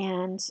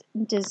and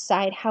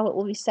decide how it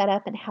will be set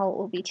up and how it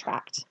will be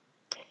tracked.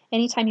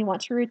 Anytime you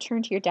want to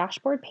return to your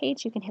dashboard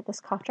page, you can hit this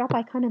CoughDrop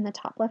icon in the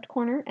top left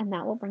corner, and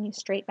that will bring you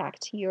straight back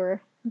to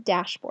your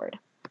dashboard.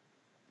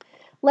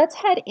 Let's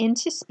head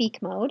into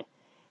speak mode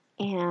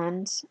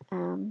and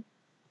kind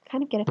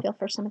of get a feel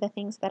for some of the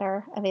things that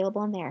are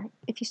available in there.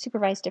 If you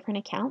supervise different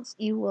accounts,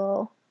 you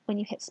will, when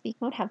you hit speak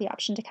mode, have the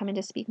option to come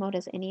into speak mode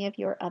as any of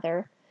your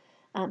other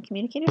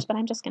communicators, but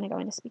I'm just going to go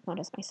into speak mode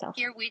as myself.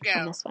 Here we go.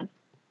 On this one.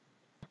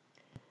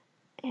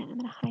 And I'm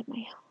going to hide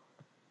my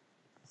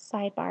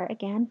sidebar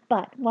again,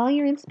 but while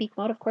you're in speak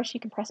mode, of course, you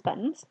can press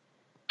buttons.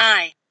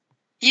 I,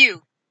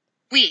 you,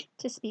 we.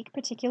 To speak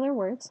particular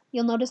words.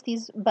 You'll notice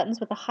these buttons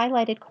with a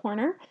highlighted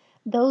corner.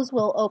 Those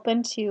will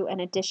open to an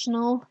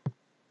additional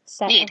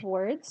set of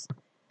words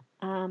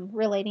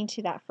relating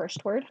to that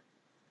first word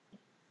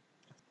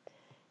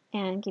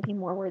and give you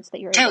more words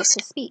that you're able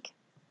to speak.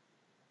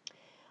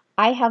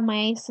 I have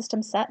my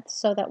system set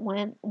so that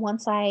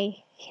once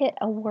I hit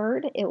a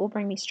word, it will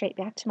bring me straight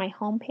back to my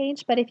home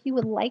page. But if you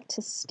would like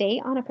to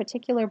stay on a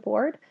particular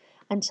board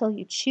until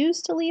you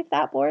choose to leave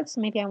that board, so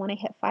maybe I want to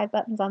hit 5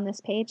 buttons on this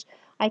page,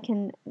 I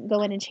can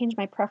go in and change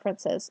my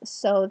preferences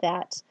so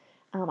that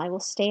I will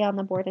stay on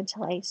the board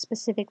until I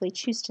specifically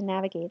choose to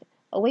navigate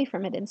away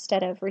from it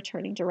instead of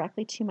returning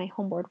directly to my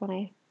home board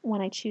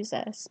when I choose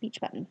a speech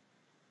button.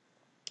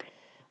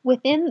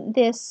 Within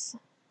this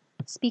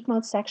Speak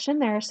mode section,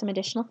 there are some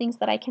additional things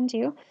that I can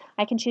do.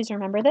 I can choose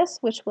Remember This,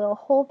 which will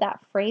hold that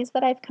phrase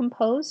that I've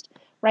composed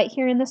right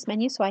here in this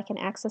menu so I can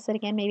access it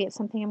again. Maybe it's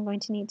something I'm going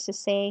to need to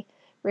say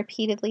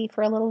repeatedly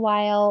for a little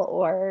while,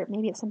 or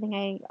maybe it's something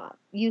I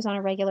use on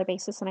a regular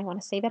basis and I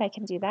want to save it. I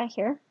can do that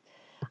here.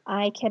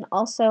 I can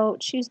also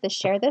choose the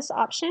Share This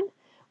option,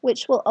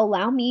 which will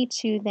allow me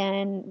to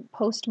then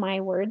post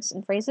my words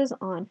and phrases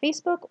on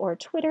Facebook or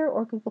Twitter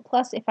or Google+.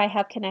 If I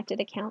have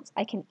connected accounts,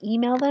 I can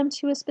email them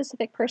to a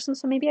specific person.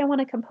 So maybe I want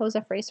to compose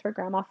a phrase for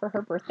Grandma for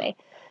her birthday.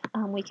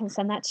 We can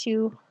send that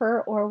to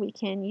her, or we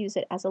can use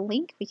it as a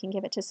link. We can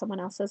give it to someone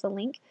else as a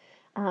link.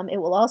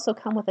 It will also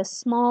come with a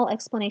small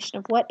explanation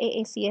of what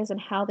AAC is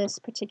and how this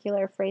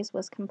particular phrase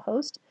was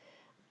composed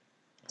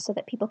so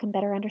that people can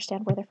better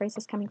understand where the phrase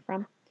is coming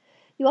from.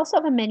 You also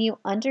have a menu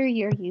under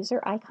your user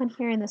icon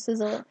here, and this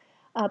is a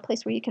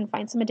place where you can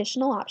find some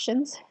additional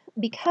options.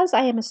 Because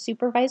I am a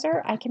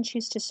supervisor, I can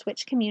choose to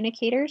switch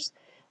communicators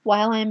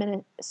while I'm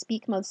in a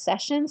speak mode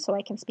session, so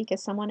I can speak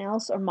as someone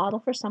else or model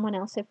for someone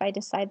else if I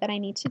decide that I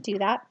need to do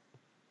that.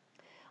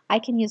 I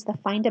can use the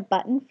Find a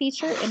Button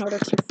feature in order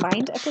to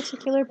find a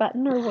particular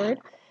button or word.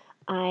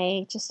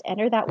 I just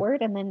enter that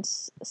word and then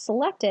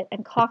select it,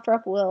 and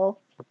CoughDrop will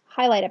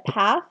highlight a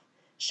path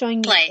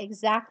showing me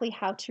exactly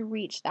how to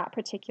reach that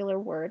particular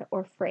word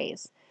or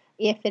phrase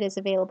if it is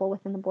available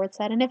within the board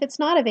set. And if it's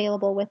not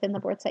available within the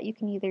board set, you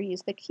can either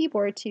use the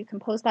keyboard to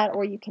compose that,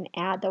 or you can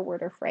add the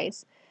word or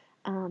phrase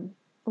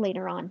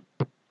later on.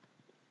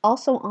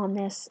 Also on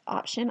this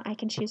option, I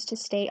can choose to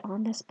stay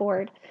on this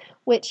board,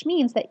 which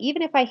means that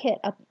even if I hit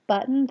a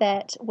button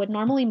that would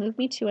normally move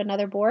me to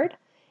another board,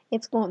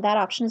 that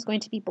option is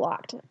going to be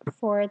blocked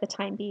for the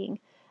time being,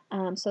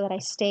 so that I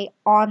stay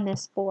on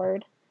this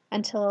board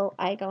until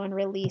I go and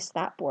release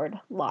that board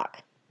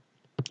lock.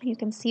 You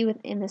can see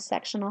within this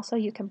section also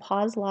you can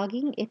pause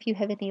logging if you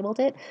have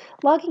enabled it.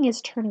 Logging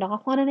is turned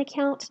off on an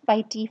account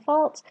by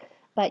default,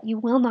 but you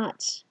will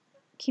not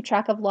keep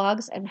track of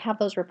logs and have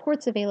those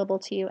reports available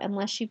to you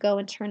unless you go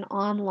and turn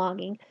on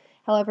logging.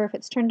 However, if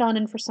it's turned on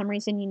and for some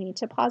reason you need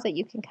to pause it,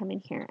 you can come in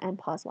here and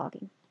pause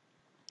logging.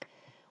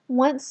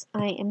 Once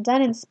I am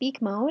done in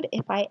speak mode,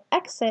 if I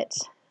exit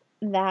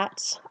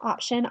that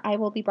option, I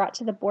will be brought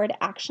to the board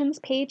actions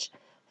page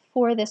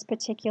for this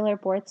particular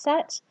board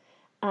set.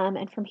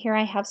 And from here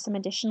I have some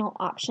additional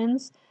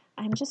options.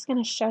 I'm just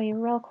going to show you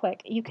real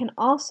quick. You can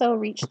also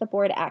reach the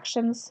board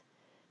actions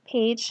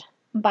page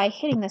by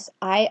hitting this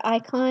eye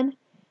icon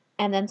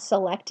and then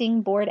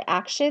selecting board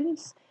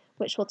actions,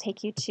 which will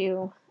take you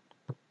to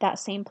that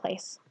same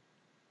place.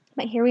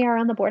 But here we are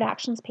on the board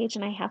actions page,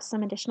 and I have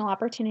some additional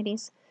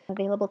opportunities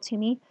available to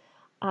me.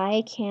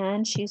 I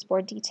can choose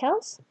board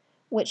details,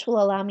 which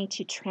will allow me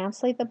to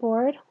translate the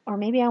board, or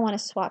maybe I want to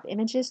swap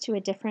images to a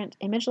different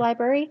image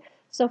library.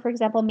 So for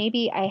example,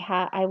 maybe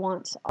I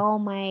want all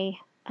my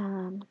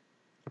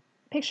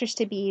pictures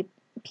to be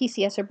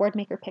PCS or board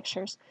maker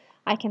pictures.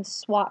 I can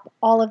swap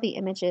all of the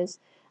images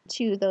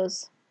to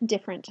those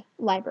different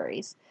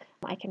libraries.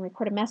 I can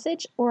record a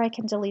message, or I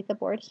can delete the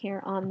board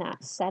here on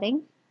that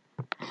setting.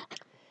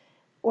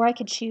 Or I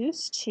could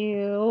choose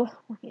to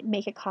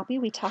make a copy.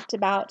 We talked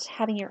about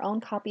having your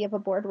own copy of a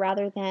board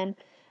rather than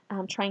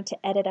trying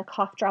to edit a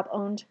CoughDrop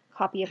owned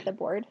copy of the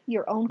board.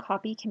 Your own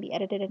copy can be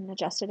edited and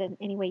adjusted in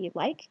any way you'd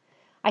like.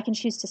 I can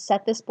choose to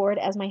set this board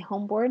as my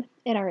home board.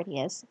 It already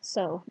is,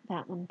 so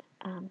that one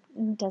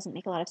doesn't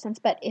make a lot of sense.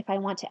 But if I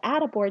want to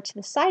add a board to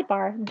the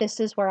sidebar, this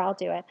is where I'll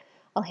do it.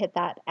 I'll hit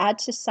that Add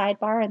to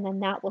Sidebar, and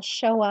then that will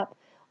show up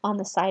on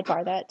the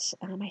sidebar that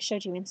I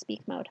showed you in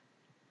speak mode.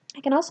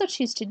 I can also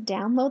choose to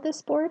download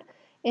this board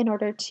in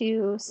order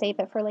to save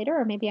it for later,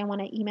 or maybe I want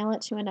to email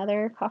it to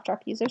another CoughDrop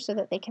user so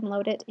that they can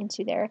load it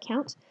into their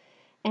account.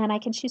 And I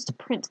can choose to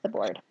print the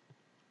board.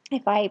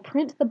 If I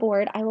print the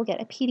board, I will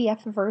get a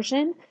PDF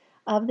version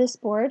of this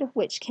board,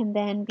 which can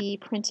then be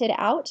printed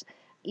out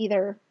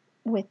either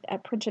with a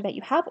printer that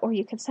you have, or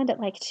you can send it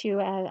like to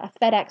a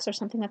FedEx or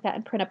something like that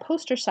and print a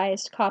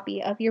poster-sized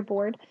copy of your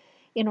board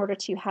in order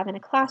to have in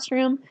a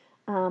classroom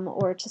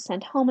or to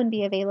send home and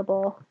be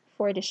available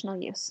for additional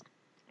use.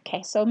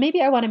 Okay, so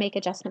maybe I want to make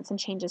adjustments and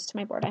changes to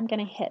my board. I'm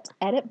going to hit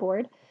Edit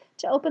Board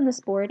to open this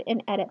board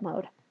in edit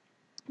mode.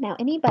 Now,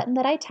 any button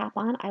that I tap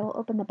on, I will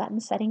open the button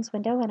settings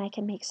window, and I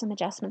can make some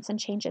adjustments and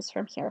changes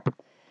from here.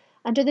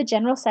 Under the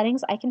general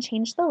settings, I can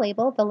change the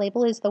label. The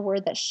label is the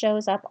word that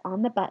shows up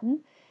on the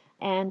button,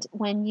 and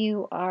when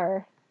you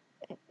are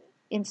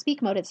in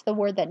speak mode, it's the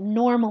word that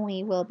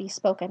normally will be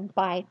spoken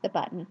by the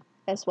button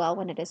as well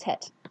when it is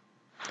hit.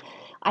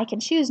 I can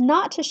choose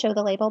not to show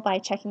the label by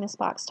checking this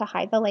box to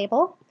hide the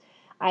label.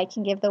 I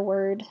can give the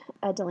word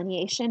a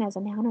delineation as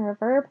a noun or a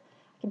verb.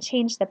 I can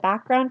change the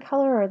background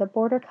color or the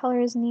border color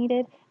as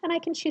needed, and I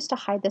can choose to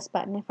hide this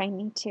button if I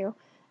need to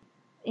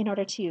in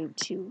order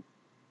to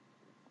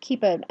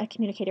keep a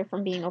communicator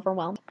from being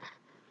overwhelmed.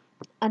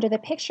 Under the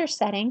picture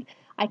setting,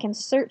 I can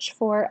search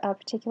for a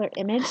particular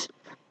image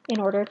in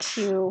order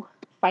to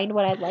find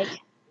what I'd like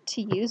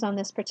to use on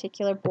this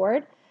particular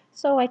board.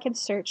 So I can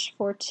search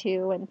for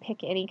two and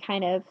pick any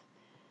kind of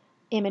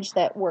image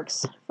that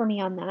works for me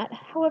on that.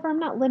 However, I'm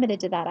not limited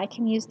to that. I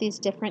can use these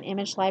different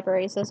image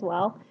libraries as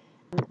well,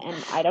 and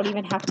I don't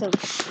even have to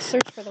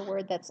search for the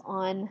word that's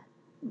on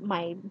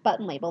my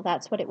button label.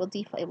 That's what it will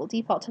default. It will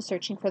default to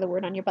searching for the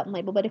word on your button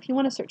label, but if you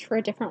want to search for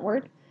a different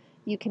word,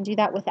 you can do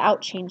that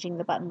without changing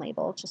the button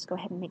label. Just go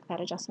ahead and make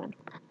that adjustment.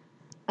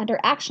 Under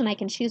Action, I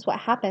can choose what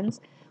happens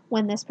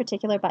when this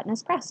particular button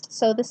is pressed.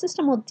 So the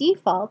system will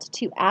default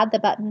to add the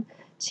button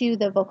to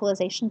the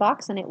vocalization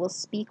box, and it will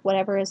speak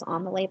whatever is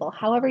on the label.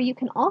 However, you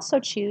can also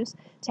choose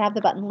to have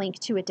the button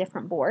linked to a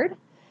different board.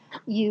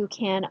 You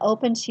can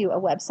open to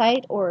a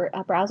website or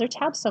a browser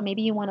tab, so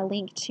maybe you want to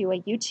link to a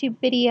YouTube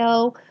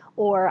video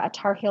or a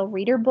Tar Heel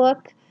reader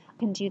book. You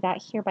can do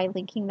that here by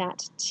linking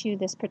that to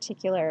this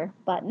particular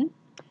button.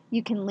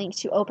 You can link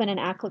to open an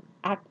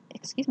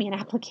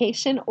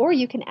application, or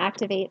you can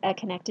activate a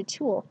connected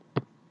tool.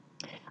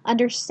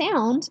 Under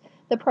Sound,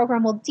 the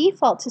program will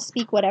default to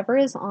speak whatever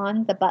is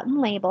on the button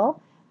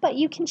label, but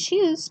you can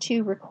choose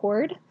to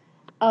record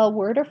a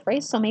word or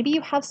phrase. So maybe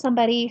you have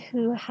somebody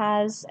who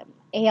has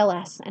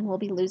ALS and will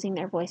be losing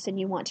their voice, and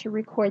you want to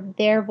record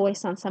their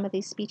voice on some of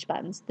these speech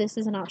buttons. This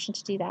is an option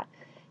to do that.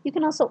 You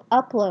can also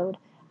upload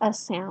a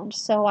sound.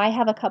 So I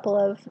have a couple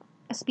of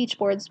speech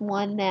boards,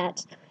 one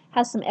that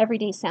has some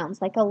everyday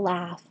sounds like a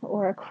laugh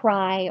or a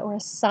cry or a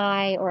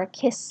sigh or a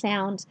kiss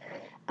sound.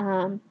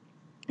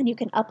 And you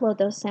can upload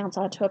those sounds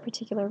onto a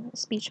particular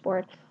speech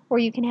board. Or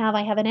you can have,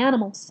 I have an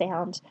animal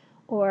sound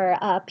or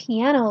a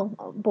piano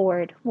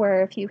board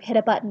where if you hit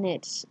a button,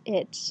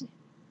 it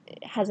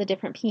has a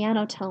different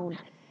piano tone.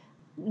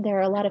 There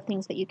are a lot of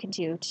things that you can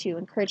do to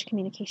encourage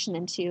communication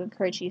and to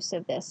encourage use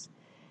of this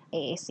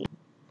AAC.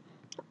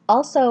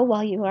 Also,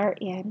 while you are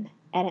in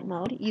edit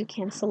mode, you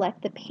can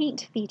select the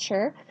paint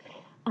feature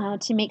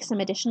to make some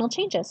additional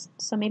changes.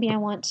 So maybe I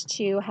want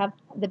to have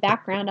the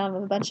background of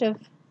a bunch of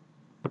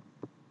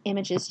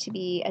images to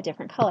be a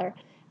different color.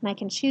 And I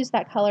can choose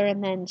that color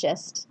and then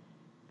just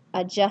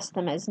adjust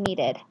them as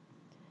needed.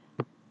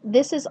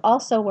 This is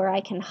also where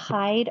I can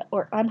hide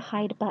or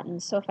unhide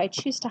buttons. So if I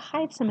choose to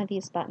hide some of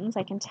these buttons,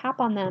 I can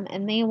tap on them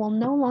and they will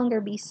no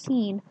longer be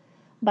seen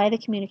by the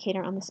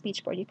communicator on the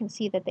speech board. You can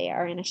see that they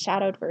are in a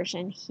shadowed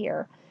version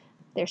here.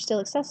 They're still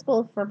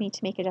accessible for me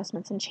to make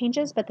adjustments and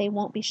changes, but they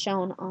won't be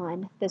shown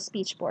on the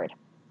speech board.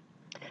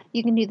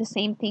 You can do the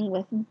same thing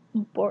with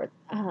board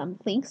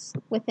links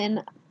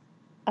within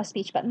a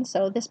speech button.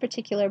 So this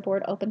particular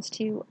board opens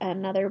to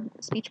another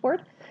speech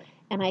board,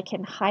 and I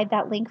can hide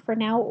that link for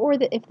now, or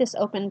if this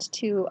opened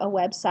to a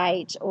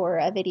website or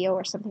a video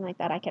or something like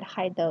that, I could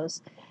hide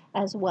those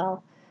as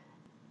well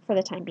for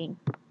the time being.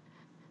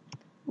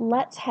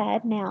 Let's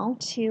head now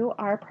to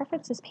our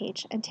preferences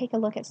page and take a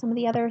look at some of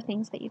the other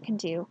things that you can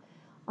do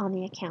on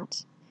the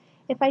account.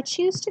 If I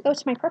choose to go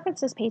to my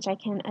preferences page, I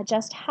can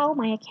adjust how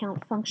my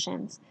account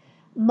functions.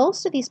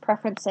 Most of these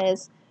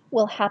preferences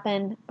will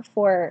happen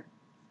for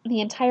the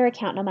entire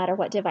account no matter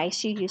what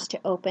device you use to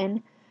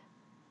open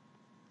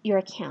your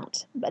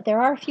account. But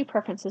there are a few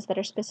preferences that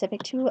are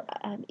specific to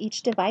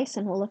each device,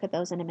 and we'll look at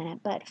those in a minute.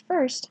 But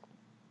first,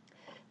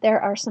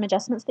 there are some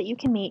adjustments that you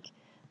can make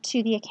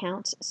to the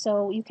account.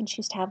 So you can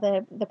choose to have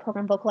the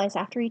program vocalize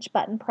after each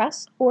button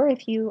press, or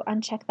if you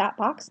uncheck that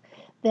box,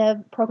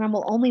 the program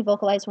will only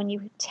vocalize when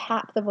you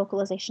tap the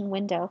vocalization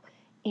window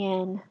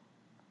in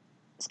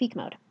speak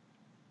mode.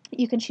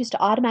 You can choose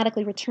to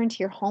automatically return to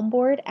your home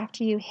board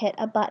after you hit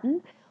a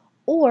button,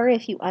 or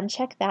if you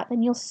uncheck that,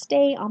 then you'll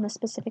stay on the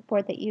specific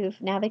board that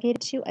you've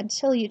navigated to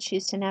until you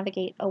choose to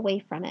navigate away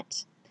from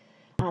it.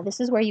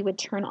 This is where you would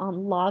turn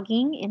on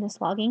logging in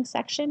this logging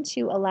section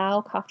to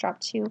allow CoughDrop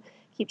to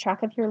keep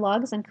track of your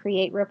logs and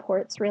create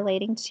reports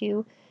relating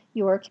to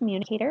your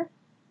communicator.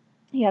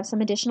 You have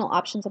some additional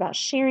options about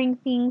sharing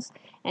things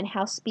and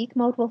how speak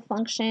mode will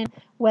function,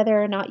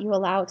 whether or not you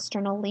allow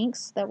external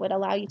links that would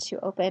allow you to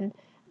open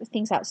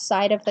things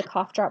outside of the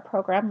CoughDrop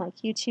program like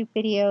YouTube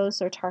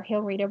videos or Tar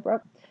Heel reader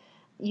book.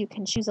 You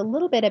can choose a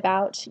little bit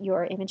about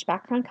your image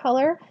background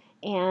color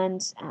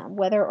and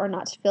whether or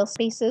not to fill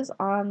spaces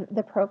on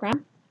the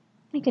program.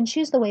 You can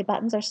choose the way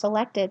buttons are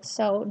selected.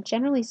 So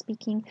generally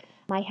speaking,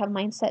 I have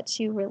mine set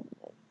to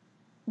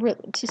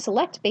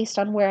select based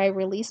on where I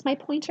release my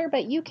pointer,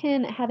 but you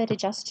can have it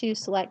adjust to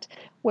select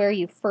where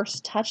you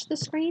first touch the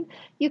screen.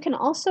 You can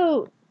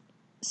also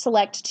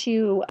select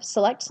to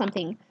select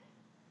something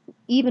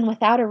even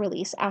without a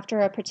release after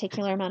a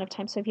particular amount of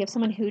time. So if you have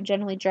someone who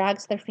generally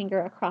drags their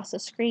finger across a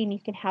screen, you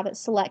can have it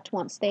select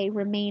once they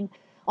remain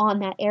on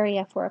that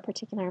area for a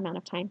particular amount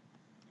of time.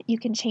 You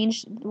can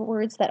change the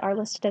words that are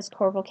listed as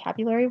core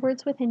vocabulary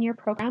words within your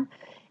program.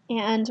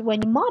 And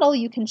when you model,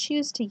 you can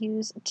choose to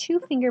use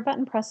 2-finger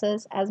button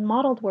presses as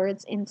modeled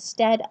words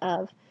instead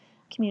of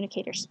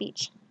communicator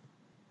speech.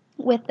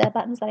 With the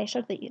buttons that I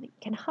showed that you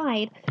can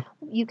hide,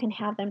 you can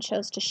have them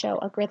choose to show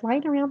a grid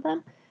line around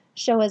them,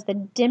 show as the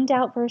dimmed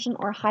out version,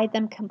 or hide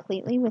them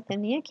completely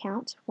within the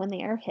account when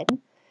they are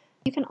hidden.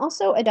 You can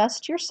also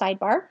adjust your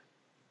sidebar.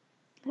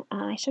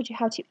 I showed you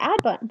how to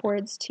add button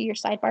boards to your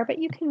sidebar, but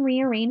you can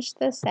rearrange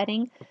the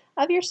setting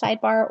of your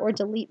sidebar or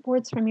delete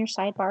boards from your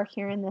sidebar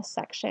here in this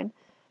section.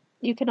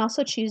 You can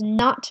also choose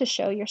not to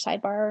show your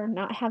sidebar or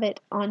not have it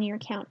on your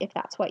account if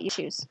that's what you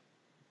choose.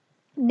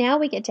 Now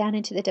we get down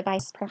into the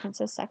device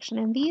preferences section,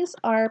 and these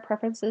are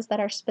preferences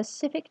that are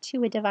specific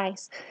to a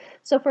device.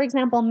 So for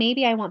example,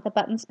 maybe I want the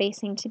button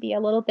spacing to be a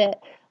little bit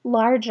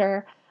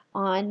larger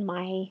on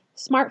my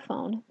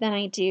smartphone than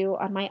I do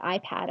on my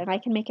iPad, and I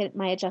can make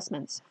my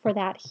adjustments for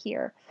that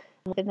here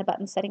within the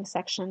button settings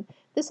section.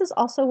 This is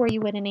also where you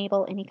would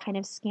enable any kind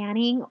of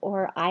scanning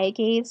or eye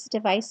gaze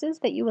devices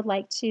that you would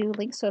like to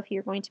link. So if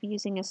you're going to be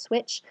using a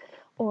switch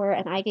or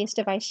an eye gaze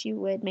device, you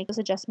would make those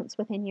adjustments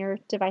within your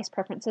device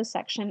preferences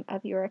section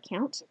of your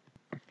account.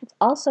 It's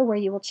also where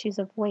you will choose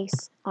a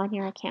voice on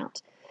your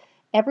account.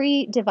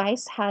 Every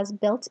device has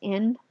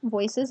built-in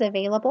voices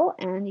available,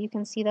 and you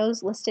can see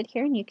those listed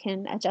here, and you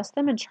can adjust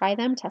them and try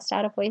them, test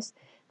out a voice,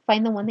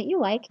 find the one that you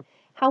like.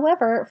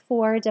 However,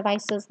 for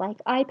devices like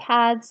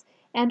iPads,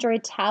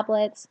 Android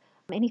tablets,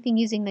 anything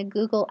using the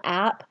Google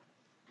app,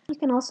 you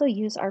can also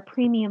use our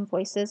premium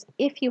voices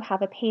if you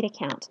have a paid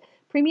account.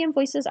 Premium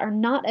voices are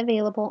not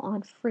available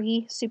on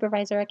free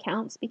supervisor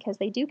accounts because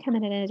they do come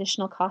at an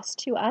additional cost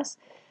to us,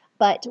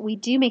 but we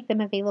do make them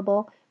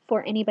available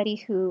for anybody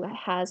who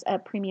has a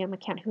premium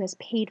account, who has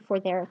paid for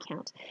their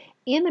account.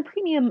 In the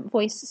premium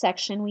voice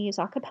section, we use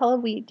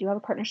Acapella. We do have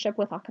a partnership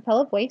with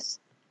Acapella Voice,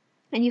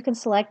 and you can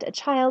select a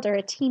child or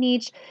a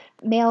teenage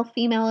male,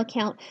 female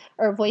account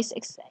or voice.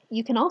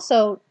 You can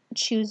also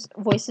choose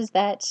voices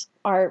that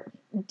are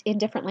in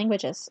different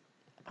languages.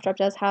 CoughDrop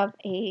does have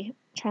a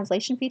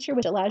translation feature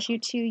which allows you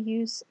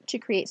to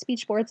create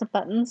speech boards and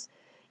buttons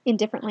in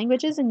different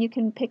languages, and you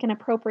can pick an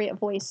appropriate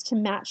voice to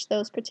match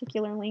those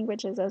particular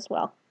languages as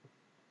well.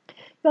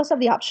 You also have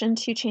the option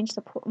to change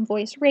the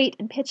voice rate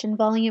and pitch and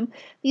volume.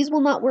 These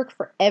will not work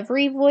for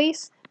every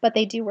voice, but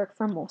they do work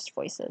for most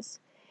voices.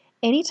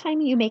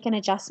 Anytime you make an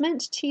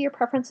adjustment to your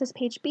preferences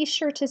page, be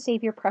sure to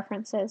save your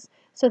preferences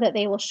so that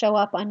they will show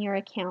up on your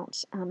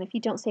account. If you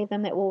don't save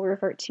them, it will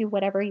revert to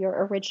whatever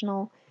your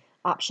original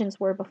options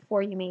were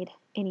before you made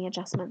any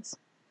adjustments.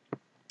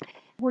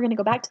 We're going to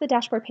go back to the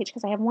dashboard page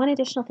because I have one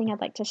additional thing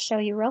I'd like to show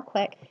you real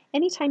quick.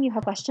 Anytime you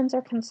have questions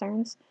or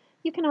concerns,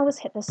 you can always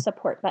hit the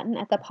support button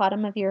at the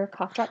bottom of your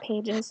CoughDrop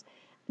pages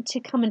to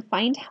come and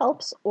find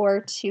helps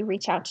or to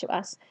reach out to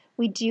us.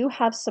 We do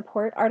have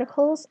support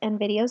articles and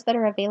videos that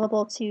are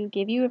available to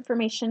give you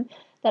information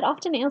that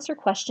often answer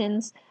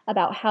questions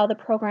about how the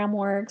program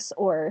works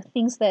or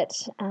things that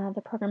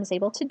the program is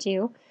able to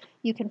do.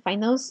 You can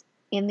find those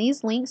in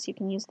these links. You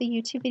can use the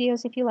YouTube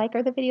videos if you like,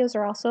 or the videos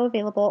are also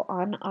available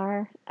on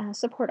our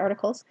support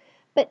articles.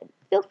 But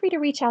feel free to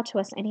reach out to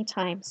us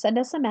anytime. Send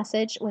us a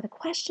message with a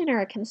question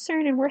or a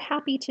concern, and we're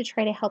happy to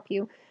try to help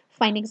you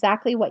find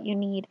exactly what you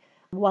need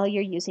while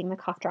you're using the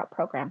CoughDrop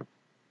program.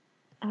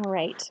 All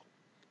right.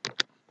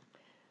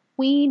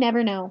 We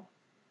never know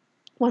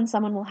when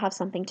someone will have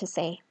something to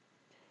say,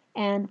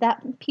 and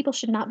that people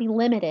should not be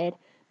limited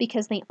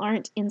because they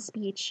aren't in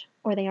speech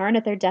or they aren't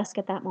at their desk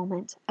at that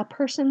moment. A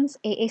person's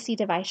AAC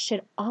device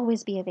should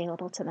always be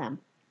available to them.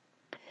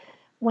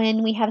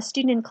 When we have a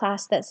student in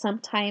class that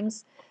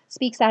sometimes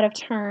speaks out of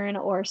turn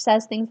or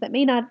says things that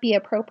may not be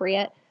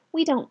appropriate,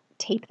 we don't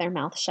tape their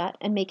mouth shut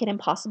and make it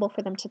impossible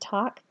for them to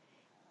talk.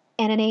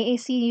 And an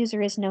AAC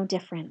user is no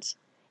different.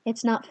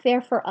 It's not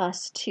fair for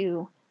us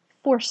to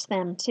force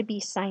them to be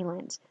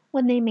silent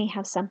when they may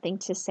have something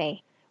to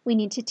say. We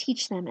need to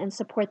teach them and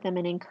support them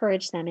and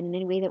encourage them in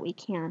any way that we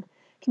can.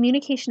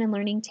 Communication and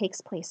learning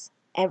takes place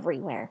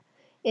everywhere.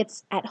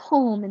 It's at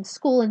home, in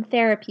school, in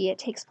therapy. It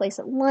takes place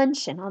at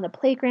lunch and on the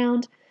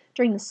playground,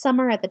 during the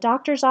summer, at the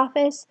doctor's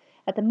office,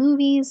 at the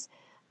movies,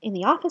 in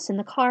the office, in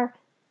the car,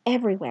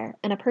 everywhere.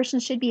 And a person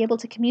should be able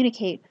to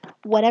communicate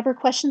whatever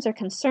questions or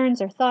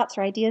concerns or thoughts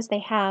or ideas they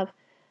have,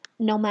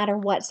 no matter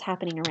what's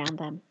happening around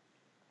them.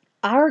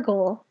 Our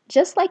goal,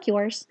 just like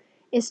yours,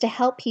 is to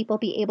help people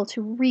be able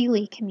to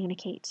really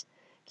communicate.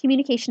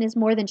 Communication is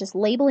more than just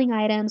labeling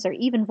items or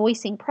even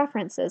voicing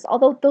preferences,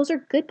 although those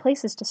are good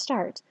places to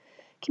start.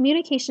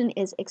 Communication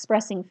is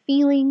expressing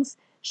feelings,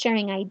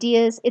 sharing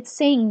ideas, it's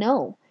saying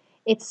no,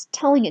 it's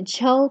telling a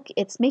joke,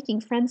 it's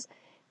making friends.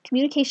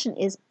 Communication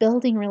is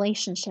building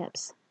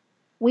relationships.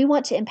 We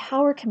want to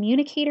empower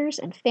communicators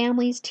and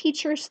families,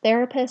 teachers,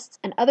 therapists,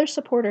 and other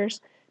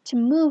supporters to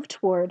move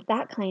toward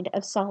that kind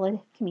of solid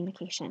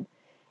communication.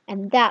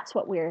 And that's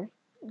what we're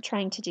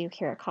trying to do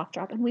here at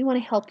CoughDrop, and we want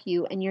to help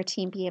you and your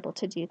team be able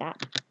to do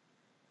that.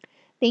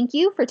 Thank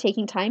you for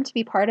taking time to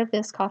be part of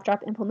this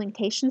CoughDrop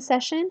implementation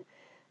session.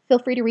 Feel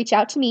free to reach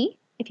out to me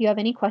if you have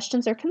any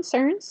questions or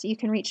concerns. You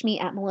can reach me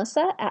at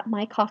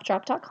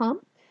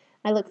melissa@mycoughdrop.com.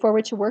 I look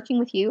forward to working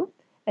with you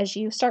as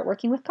you start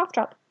working with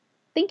CoughDrop.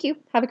 Thank you.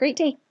 Have a great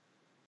day.